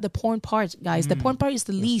is not the porn part, guys. The porn part is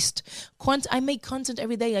the least. I make content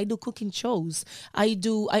every day. I do cooking shows. I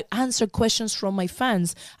answer questions from my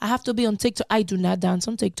fans. I have to be on TikTok. I do not dance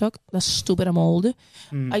on TikTok. That's stupid. I'm old.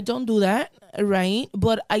 I don't do that, right?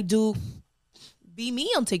 But I do be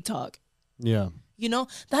me on TikTok. Yeah.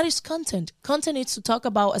 That is content. Content is to talk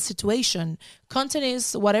about a situation. Content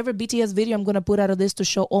is whatever BTS video I'm going to put out of this to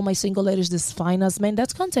show all my single ladies this fine as men.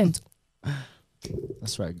 That's content.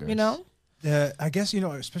 That's right, girls. I guess,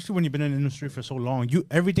 especially when you've been in the industry for so long,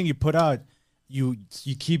 everything you put out, you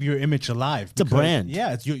keep your image alive. It's a brand.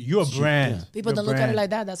 Yeah, you're a brand. Yeah. People don't look at it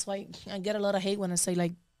like that. That's why I get a lot of hate when I say,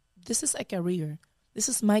 like, this is a career. This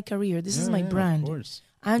is my career. This is my Of brand. course.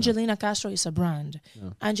 Angelina Castro is a brand.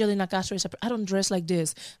 Angelina Castro is I don't dress like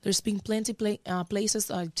this. There's been plenty places,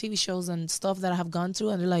 TV shows and stuff that I have gone through,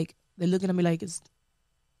 and they're looking at me like,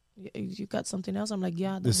 you got something else? I'm like,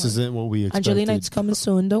 yeah. This isn't what we expected. Angelina, it's coming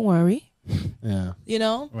soon. Don't worry. Yeah. You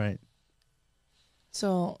know? Right.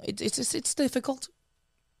 So it's difficult.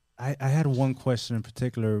 I had one question in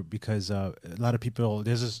particular because a lot of people,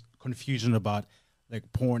 there's this confusion about like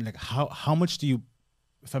porn. Like how much do you,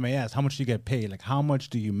 if I may ask, how much do you get paid? Like how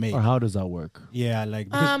much do you make? Or how does that work? Yeah, like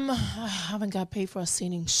I haven't got paid for a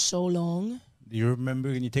scene in so long. do you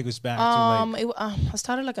remember? Can you take us back to like? I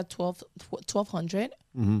started like at 1,200.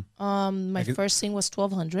 My first scene was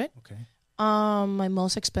 1,200. Okay. My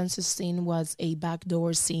most expensive scene was a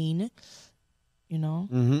backdoor scene. You know,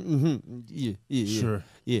 Yeah. Sure.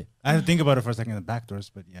 Yeah. I had to think about it for a second. The back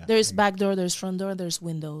doors, but yeah. there's back door, there's front door, there's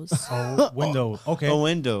windows. Oh, window. Okay. A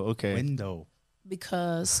window. Okay. Window.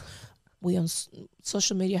 Because we on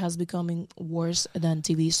social media has becoming worse than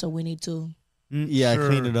TV, so we need to Yeah. Sure.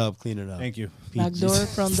 Clean it up. Thank you. back door,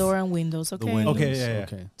 front door, and windows. Okay. The windows. Okay, yeah.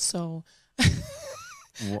 Okay. So,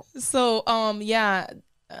 Wha-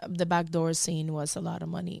 the backdoor scene was a lot of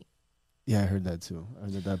money. Yeah, I heard that too. I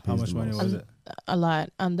heard that pays How much the money most. was it? A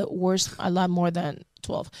lot, and the worst, a lot more than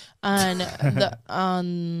 12. And the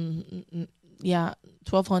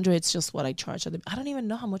 1,200. It's just what I charge. I don't even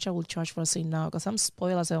know how much I will charge for a scene now because I'm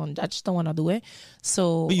spoiled as hell. I just don't want to do it.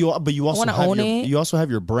 So, But you also wanna have own your, it. you also have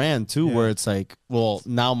your brand too, Yeah. where it's like, well,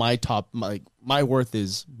 now my worth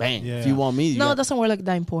is bang. Yeah. If you want me, you no, it got, doesin' work like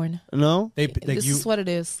that in porn. no. They like This you. is what it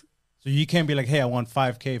is. So you can't be like, hey, I want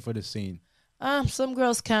 $5,000 for this scene. Some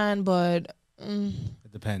girls can, but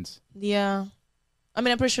It depends. yeah. I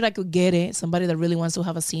mean, I'm pretty sure I could get it. Somebody that really wants to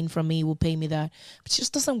have a scene from me will pay me that. But it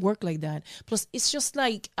just doesn't work like that. Plus, it's just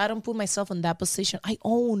like I don't put myself in that position. I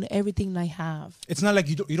own everything I have. It's not like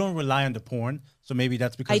you don't rely on the porn. So maybe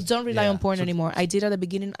that's because I don't rely on porn so- anymore. I did at the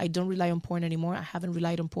beginning. I don't rely on porn anymore. I haven't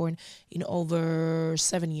relied on porn in over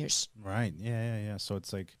 7 years. Right. Yeah. So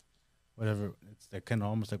it's like whatever. It's like kind of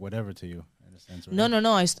almost like whatever to you in a sense. Right? No.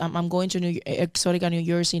 I'm going to Exotica, New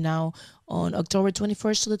Jersey now on October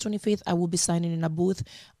 21st to the 25th. I will be signing in a booth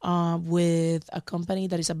with a company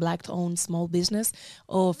that is a black-owned small business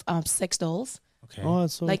of sex dolls, Okay. Oh,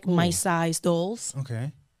 that's so like cool. my size dolls.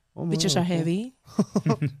 Okay. Oh my Pictures God, are heavy,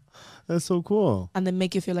 That's so cool. and they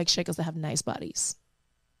make you feel like shit because they have nice bodies,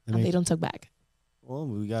 They and make- they don't talk back. Well,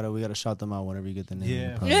 we gotta shout them out whenever you get the name.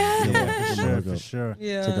 Yeah. Probably. Yeah. Give them a For logo. sure.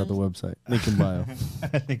 Yeah, Check out the website. Link in bio.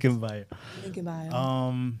 They can buy it. Think about it.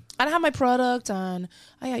 I I have my product, and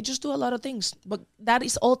I just do a lot of things, but that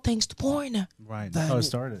is all thanks to porn. Right. That's how it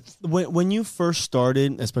started. When you first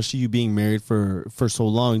started, especially you being married for so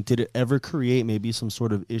long, did it ever create maybe some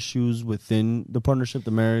sort of issues within the partnership,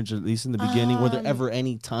 the marriage, at least in the beginning? Were there ever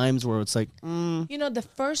any times where it's like, You know, the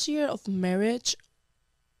first year of marriage,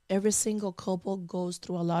 every single couple goes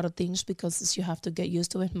through a lot of things because you have to get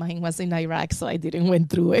used to it. Mine was in Iraq, so I didn't went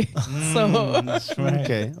through it. That's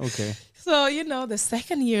right. okay. So, you know, the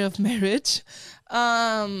second year of marriage,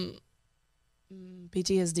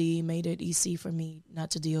 PTSD made it easy for me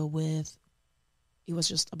not to deal with. It was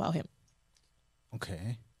just about him.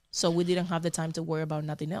 Okay. So we didn't have the time to worry about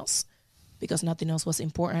nothing else because nothing else was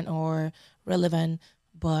important or relevant,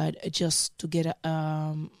 but just to get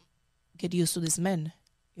used to this men,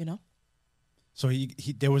 you know? So he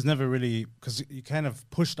there was never really, because you kind of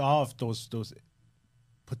pushed off those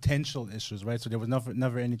potential issues, right? So there was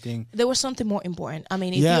never anything. There was something more important. I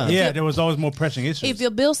mean, There was always more pressing issues. if your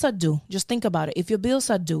bills are due, just think about it. If your bills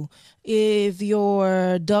are due, if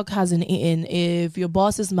your dog hasn't eaten, if your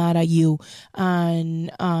boss is mad at you, and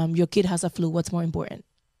your kid has a flu, what's more important,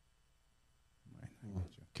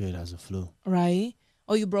 Kid has a flu. right?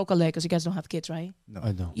 Or you broke a leg because you guys don't have kids, right? No.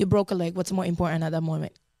 I know. You broke a leg. What's more important at that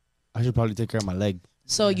moment? I should probably take care of my leg.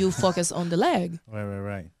 So you focus on the leg,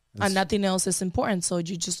 Right. and nothing else is important. So it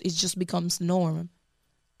just becomes norm,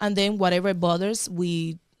 and then whatever bothers,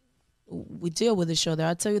 we deal with each other.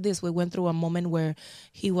 I'll tell you this: we went through a moment where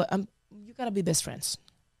he was. You gotta be best friends,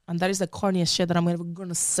 and that is the corniest shit that I'm ever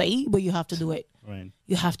gonna say, but you have to do it. Right.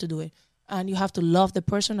 You have to do it, and you have to love the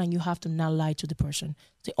person, and you have to not lie to the person.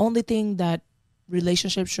 The only thing that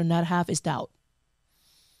relationships should not have is doubt.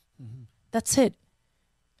 That's it.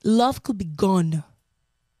 Love could be gone.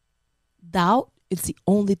 Doubt is the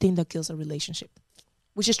only thing that kills a relationship,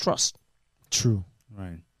 which is trust. True.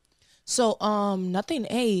 Right. So, nothing.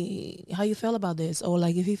 Hey, how you feel about this? Or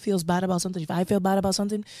like, if he feels bad about something, if I feel bad about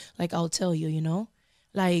something, like I'll tell you. You know,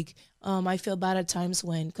 like I feel bad at times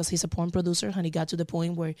because he's a porn producer, and he got to the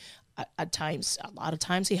point where, at times, a lot of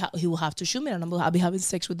times, he will have to shoot me, and I'll be having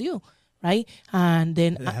sex with you, right? And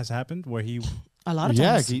then It has happened where he, a lot of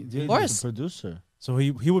Yeah, times, he- of he's course, a producer. so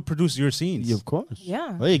he would produce your scenes. Yeah, of course.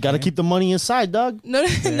 yeah. Well, you got to keep the money inside, dog. No,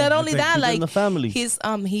 not only like that, keep it in like the family.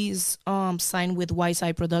 he's signed with White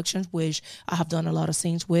Side Productions, which I have done a lot of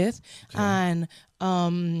scenes with, and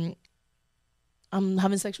I'm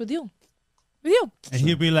having sex with you. And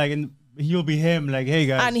he'll be like, and he'll be him, like, hey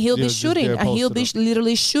guys. And he'll Yeah, be just shooting, there, and he'll post be it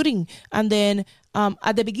literally shooting. And then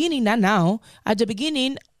at the beginning, not now, at the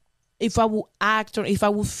beginning, if I would act or if I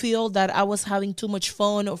would feel that I was having too much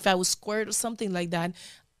fun or if I was scared or something like that,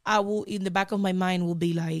 I will, in the back of my mind, will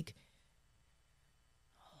be like,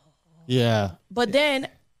 Yeah. but then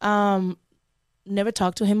never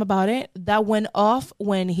talked to him about it. That went off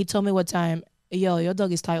when he told me what time, yo, your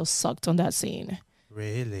doggy style sucked on that scene.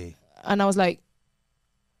 Really? And I was like,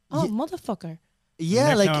 oh, motherfucker.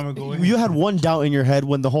 Yeah, Next time I'm like gonna go you in. had one doubt in your head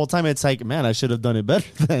when the whole time it's like, man, I should have done it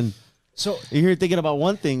better than. So You're here thinking about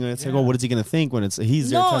one thing, and it's like, oh, what is he gonna think when he's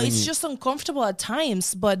there No, telling it's you? just uncomfortable at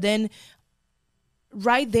times. But then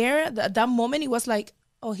right there, that moment, it was like,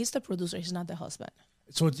 oh, he's the producer. He's not the husband.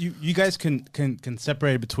 so you guys can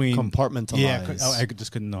separate between Compartmentalize. Yeah, I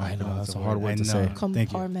just couldn't know. I know, that's a the hard word to I say. know.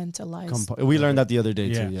 Thank you. Compartmentalize. We learned that the other day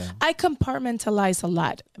Yeah. too. Yeah. I compartmentalize a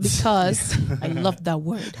lot because I love that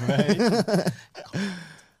word. That's a good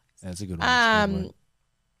one. That's a good one.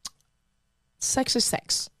 Sex is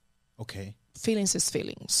sex. Okay. Feelings is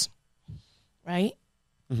feelings. Right?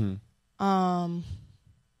 Mm-hmm.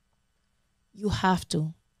 You have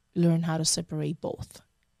to learn how to separate both.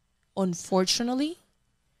 Unfortunately,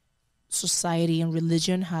 society and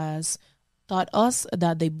religion has taught us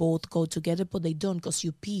that they both go together, but they don't, because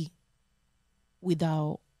you pee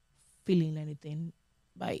without feeling anything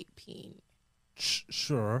by peeing.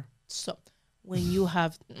 Sure. So when you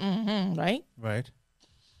have, right? Right.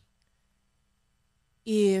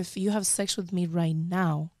 If you have sex with me right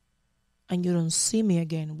now and you don't see me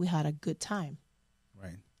again, we had a good time.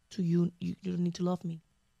 Right. So you don't need to love me.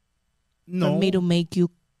 No. For me to make you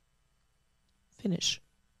finish.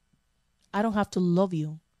 I don't have to love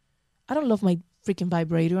you. I don't love my freaking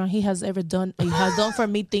vibrator, and he has done for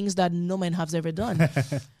me things that no man has ever done. Yeah,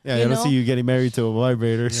 you I don't know? see you getting married to a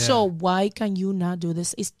vibrator. So why can you not do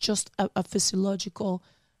this? It's just a physiological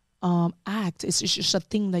act. It's just a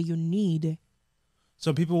thing that you need.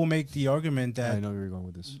 So people will make the argument that I know where you're going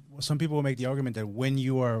with this. some people will make the argument that when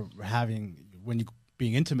you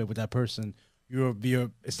being intimate with that person, you're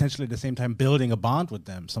essentially at the same time building a bond with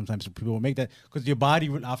them. Sometimes people will make that because your body,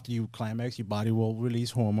 after you climax, your body will release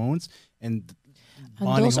hormones, and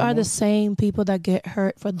those are the hormones. same people that get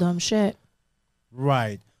hurt for dumb shit.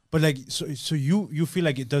 Right. But like, so you feel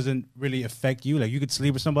like it doesn't really affect you. Like you could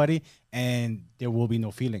sleep with somebody and there will be no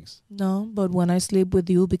feelings. No, but when I sleep with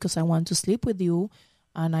you because I want to sleep with you,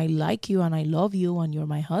 and I like you and I love you and you're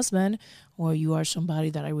my husband, or you are somebody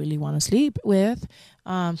that I really want to sleep with,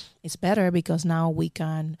 it's better because now we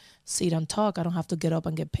can sit and talk. I don't have to get up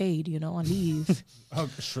and get paid, and leave. Oh,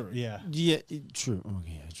 sure. Yeah. Yeah, true.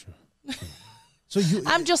 Okay, yeah, true. So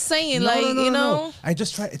I'm just saying, No. I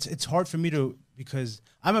just try. It's hard for me to, because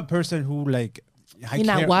I'm a person who like. You're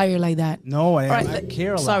not wired like that. No, I Right,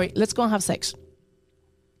 care a lot. Sorry, let's go and have sex.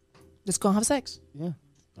 Let's go and have sex. Yeah.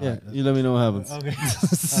 Yeah, you let me know what happens. Okay.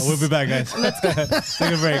 We'll be back, guys.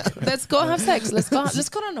 Take a break. Let's go and have sex. Let's go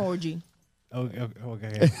to an orgy. Okay.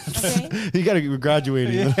 Okay. You gotta graduate.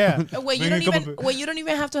 Yeah. When you don't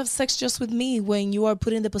even have to have sex just with me, when you are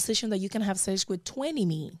put in the position that you can have sex with 20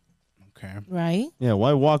 me. Okay. Right? Yeah,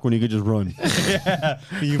 why walk when you could just run? Yeah.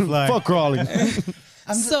 You fly. Fuck crawling.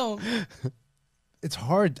 So It's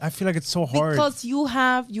hard. I feel like it's so hard. because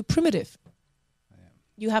you primitive.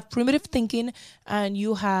 You have primitive thinking and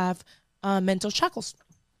you have mental shackles.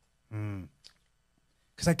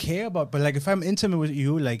 Because I care about, but like if I'm intimate with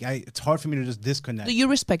you, like it's hard for me to just disconnect. Do you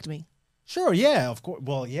respect me? Sure. Yeah. Of course.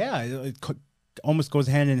 Well. Yeah. It almost goes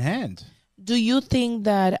hand in hand. Do you think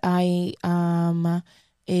that I am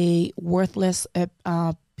a worthless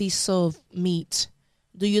piece of meat?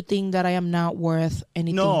 Do you think that I am not worth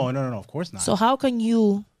anything? No. Of course not. So how can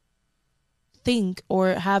you think or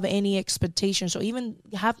have any expectations or even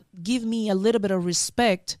give me a little bit of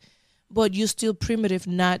respect, but you still primitive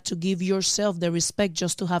not to give yourself the respect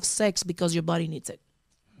just to have sex because your body needs it?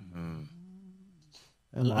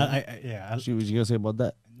 See what you gonna say about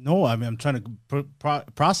that? No, I mean I'm trying to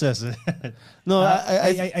process it. No,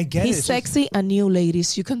 I get it. He's It's sexy and new,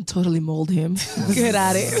 ladies. You can totally mold him. Get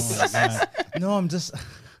at it. just, oh my God. No, I'm just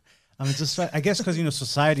trying. I guess because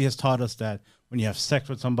society has taught us that when you have sex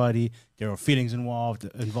with somebody, there are feelings involved.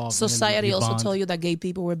 Society also told you that gay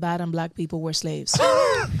people were bad and black people were slaves.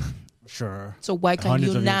 Sure. So why can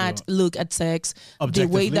Hundreds you of not people. look at sex the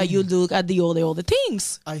way that you look at the other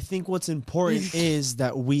things? I think what's important is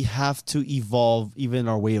that we have to evolve even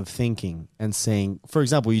our way of thinking and saying, for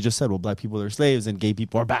example, you just said, well, black people are slaves and gay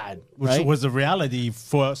people are bad, Which right? was the reality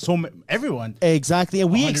for everyone. Exactly. And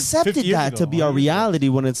we 150 accepted years that ago, to be our 100 years ago. reality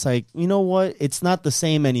when it's like, you know what? It's not the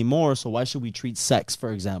same anymore. So why should we treat sex,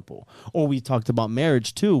 for example? Or we talked about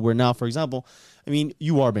marriage too, where now, for example, I mean,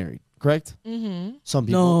 you are married. Correct? Mm-hmm. Some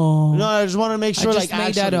people. No, I just want to make sure. just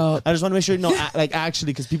made that up. I just want to make sure. No, like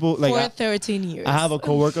actually, because people like For 13 years. I have a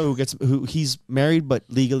coworker who he's married, but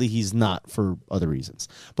legally he's not for other reasons.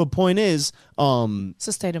 But point is, It's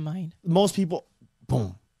a state of mind. most people,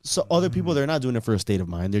 boom. So other people, they're not doing it for a state of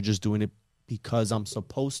mind. They're just doing it because I'm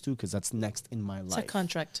supposed to, because that's next in my It's life. a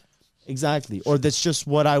contract. Exactly. Or that's just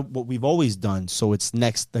what we've always done. So it's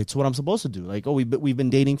next. That's what I'm supposed to do. Like, oh, we've been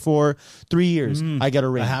dating for 3 years. I get a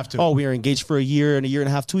ring. I have to. Oh, we are engaged for a year and a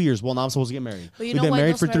half, 2 years. Well, now I'm supposed to get married. But you We've know been why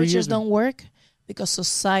married those for 3 marriages years. don't work? Because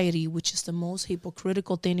society, which is the most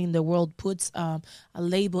hypocritical thing in the world, puts a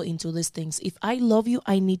label into these things. If I love you,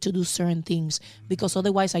 I need to do certain things because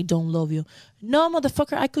otherwise I don't love you. No,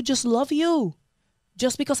 motherfucker, I could just love you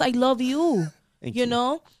just because I love you. You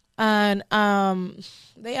know? And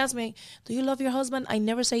they asked me, do you love your husband? I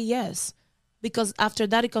never say yes. Because after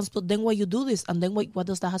that it comes, but then why you do this? And then what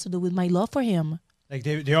does that have to do with my love for him? Like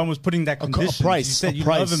they're almost putting that condition. price, You said a you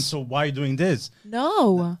price. love him, so why are you doing this?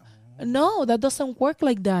 No, that doesn't work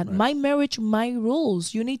like that. Right. My marriage, my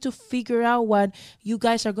rules. You need to figure out what you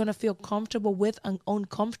guys are going to feel comfortable with and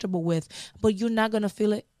uncomfortable with. But you're not going to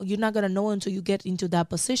feel it. You're not going to know until you get into that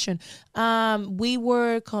position. We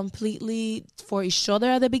were completely for each other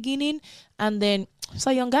at the beginning. And then he's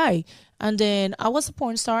a young guy. And then I was a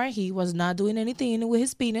porn star. He was not doing anything with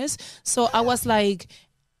his penis. So I was like,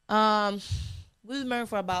 we were married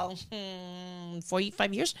for about 4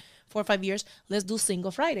 or 5 years. Let's do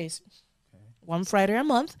single Fridays. Okay. One Friday a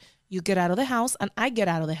month. You get out of the house and I get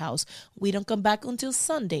out of the house. We don't come back until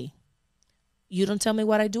Sunday. You don't tell me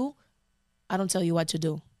what I do. I don't tell you what to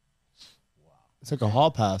do. It's like a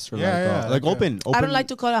hall pass or open. I don't like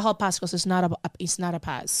to call it a hall pass because it's not a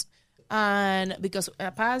pass. And because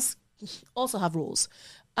a pass also have rules.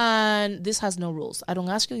 And this has no rules. I don't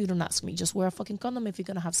ask you, you don't ask me. Just wear a fucking condom if you're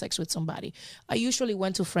going to have sex with somebody. I usually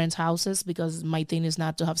went to friends' houses because my thing is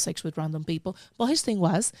not to have sex with random people. But his thing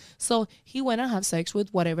was. So he went and have sex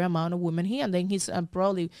with whatever amount of women and then he's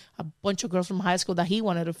probably a bunch of girls from high school that he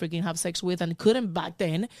wanted to freaking have sex with and couldn't back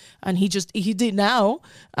then. And he did now.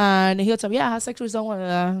 And he would say, yeah, I had sex with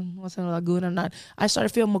someone. Wasn't that good or not. I started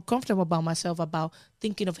feeling more comfortable about myself about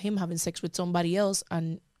thinking of him having sex with somebody else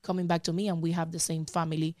and coming back to me, and we have the same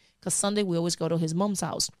family because Sunday we always go to his mom's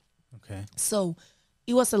house. Okay. So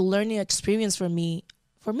it was a learning experience for me,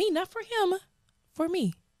 not for him, for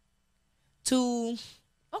me.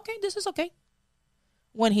 This is okay.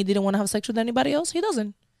 When he didn't want to have sex with anybody else, he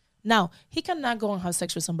doesn't. Now, he cannot go and have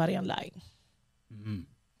sex with somebody and lie. Mm-hmm.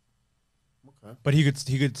 Okay. But he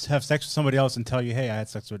could have sex with somebody else and tell you, hey, I had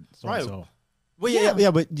sex with so-and-so. Right.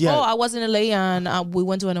 Well, but Oh, I was in LA and we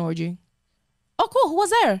went to an orgy. Oh, cool. Who was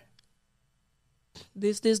there?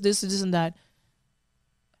 This, and that.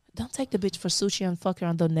 Don't take the bitch for sushi and fuck her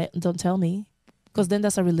and don't tell me. Because then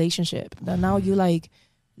that's a relationship. Then now you like,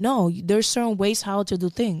 no, there's certain ways how to do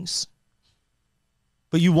things.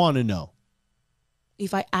 But you want to know.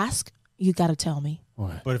 If I ask, you got to tell me.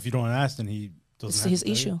 Right. But if you don't ask, then he doesn't It's have his to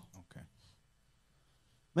tell issue. you? Okay.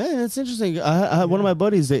 Man, that's interesting. One of my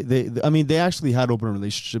buddies, they actually had open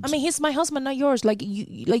relationships. I mean, he's my husband, not yours. Like,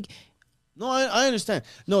 No, I understand.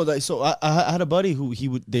 No, so I had a buddy who he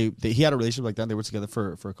had a relationship like that. They were together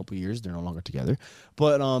for a couple of years. They're no longer together.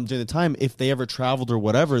 But during the time, if they ever traveled or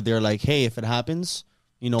whatever, they're like, hey, if it happens,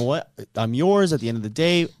 you know what? I'm yours at the end of the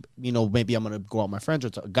day. You know, maybe I'm going to go out with my friends or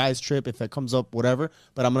it's a guy's trip if it comes up, whatever.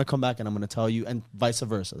 But I'm going to come back and I'm going to tell you and vice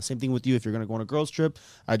versa. The same thing with you. If you're going to go on a girl's trip,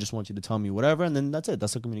 I just want you to tell me whatever. And then that's it.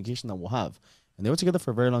 That's the communication that we'll have. And they were together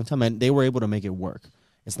for a very long time and they were able to make it work.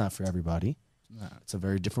 It's not for everybody. It's a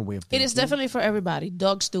very different way of thinking. it is definitely for everybody.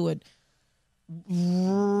 Dogs do it.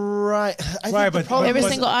 Right. But Every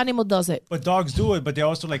single animal does it. But dogs do it, but they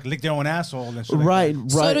also like lick their own asshole and shit. Right.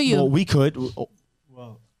 So do you. Well, we could.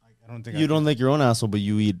 Well, I don't think You don't lick your own asshole, but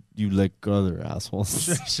you lick other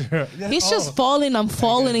assholes. Sure. He's just falling. I'm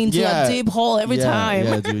falling into a deep hole every time.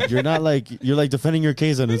 Yeah, dude. You're like defending your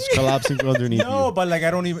case and it's collapsing underneath you. No, but like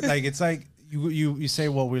I don't even like. It's like you say,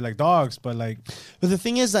 well, we're like dogs, but like. But the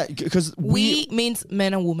thing is that because we means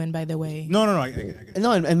men and women, by the way. No.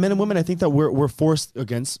 No, and men and women, I think that we're forced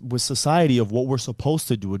against with society of what we're supposed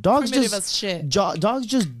to do. Dogs Primitive just as shit. dogs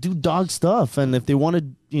just do dog stuff, and if they want to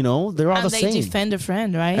you know, they're all And the they same. defend a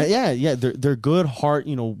friend, right? Yeah. They're good heart,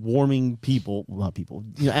 you know, warming people. Well, not people,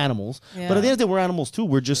 you know, animals. Yeah. But at the end of the day, we're animals too.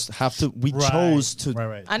 We chose to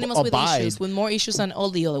Right. Animals with abide. issues, with more issues than all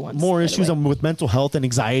the other ones. More by the issues way. with mental health and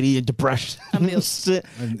anxiety and depression And and bills. shit.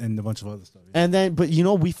 And a bunch of other stuff. And then, but you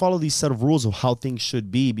know, we follow these set of rules of how things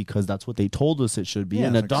should be because that's what they told us it should be. Yeah,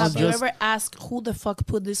 and a like dog Have you just ever asked who the fuck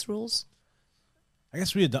put these rules? I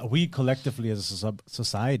guess we collectively as a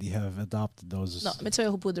society have adopted those. No, let me tell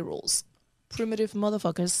you who put the rules. Primitive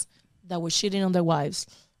motherfuckers that were shitting on their wives.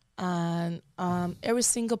 And every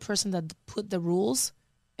single person that put the rules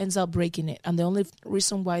ends up breaking it. And the only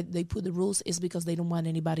reason why they put the rules is because they don't want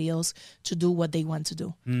anybody else to do what they want to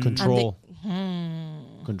do. control.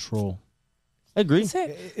 Control. I agree. That's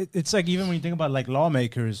it. It's like even when you think about like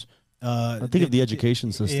lawmakers. I think of the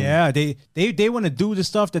education system. Yeah, they want to do the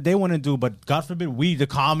stuff that they want to do, but God forbid we, the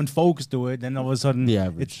common folks, do it. Then all of a sudden, The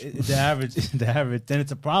average. the average. Then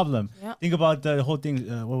it's a problem. Yeah. Think about the whole thing.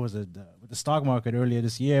 What was it with the stock market earlier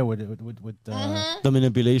this year? With The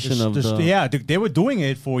manipulation of the. they were doing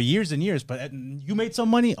it for years and years. But you made some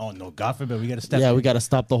money. Oh no, God forbid, we got to step. Yeah, in. we got to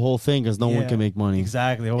stop the whole thing because no one Yeah. can make money.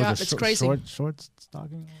 Exactly. What Yeah, was it? it's crazy. Short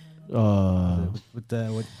stocking.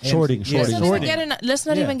 Shorting. Let's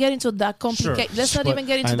not Yeah. even get into that complicated. Sure. Let's not But even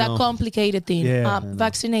get I into that know. complicated thing. Yeah. I know.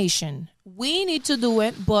 Vaccination. We need to do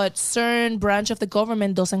it, but certain branch of the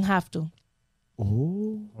government doesn't have to.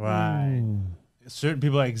 Oh, Right. Certain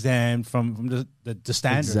people are exempt from the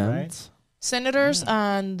standard, right? exempt. Senators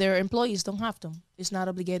and their employees don't have to. It's not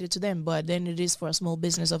obligated to them, but then it is for a small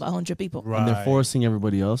business of 100 people. Right. And they're forcing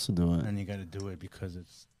everybody else to do it. And you got to do it because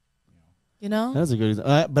it's. You know? That's a good reason.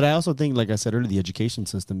 But I also think, like I said earlier, the education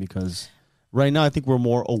system, because right now I think we're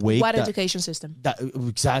more awake. What that- education system?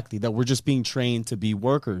 exactly. That we're just being trained to be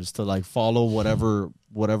workers, to like follow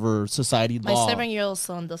whatever society My law. 7-year-old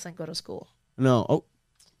son doesn't go to school. No. Oh,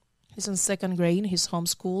 He's in 2nd grade. He's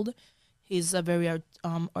homeschooled. He's a very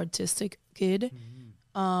artistic kid.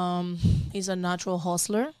 He's a natural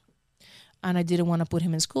hustler. And I didn't want to put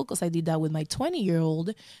him in school because I did that with my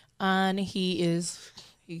 20-year-old. And he's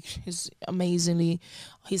amazingly,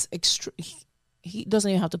 he doesn't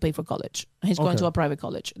even have to pay for college. He's going to a private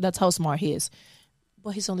college. That's how smart he is.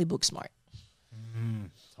 But he's only book smart.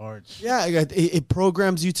 It's hard. yeah. It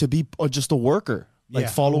programs you to be just a worker. Like Yeah,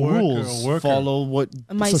 follow a worker, rules, a worker. follow what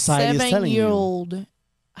My society is telling you. 7-year-old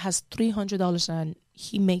has $300 and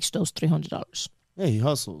he makes those $300. Yeah, he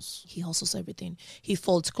hustles. He hustles everything. He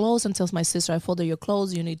folds clothes and tells my sister, I folded your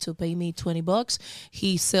clothes. You need to pay me $20.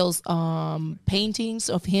 He sells paintings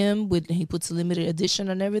of him he puts a limited edition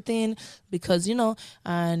and everything because, you know,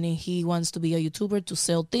 and he wants to be a YouTuber to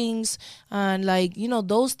sell things. And like, you know,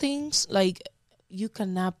 those things, like you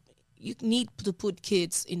need to put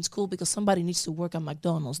kids in school because somebody needs to work at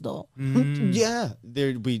McDonald's though. Yeah,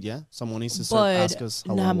 someone needs to ask But us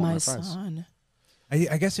how not we want my our fries. son.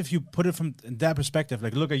 I guess if you put it from that perspective,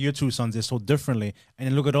 like look at your two sons, they're so differently, and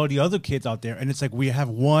then look at all the other kids out there, and it's like we have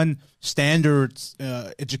one standard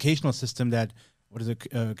educational system that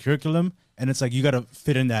curriculum, and it's like you got to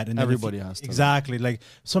fit in that, and then Everybody has to. exactly. Like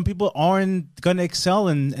some people aren't gonna excel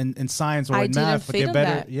in science or I in didn't math, but fit they're in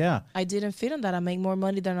better. that. Yeah, I didn't fit in that. I make more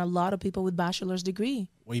money than a lot of people with bachelor's degree.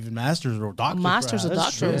 or even masters or doctors. Masters or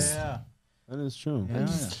perhaps. doctors. Yeah, That is true. yeah.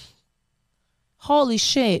 Holy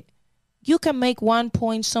shit. You can make 1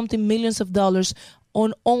 point something millions of dollars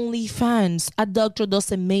on OnlyFans. A doctor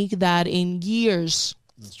doesn't make that in years.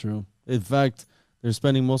 That's true. In fact, they're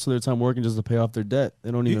spending most of their time working just to pay off their debt.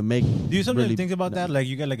 They don't even make. Do you sometimes really- think about that? Like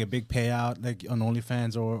you get like a big payout, like on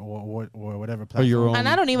OnlyFans or whatever platform. Or your own. And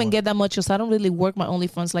I don't even get that much because I don't really work my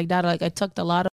OnlyFans like that. Like I tucked a lot of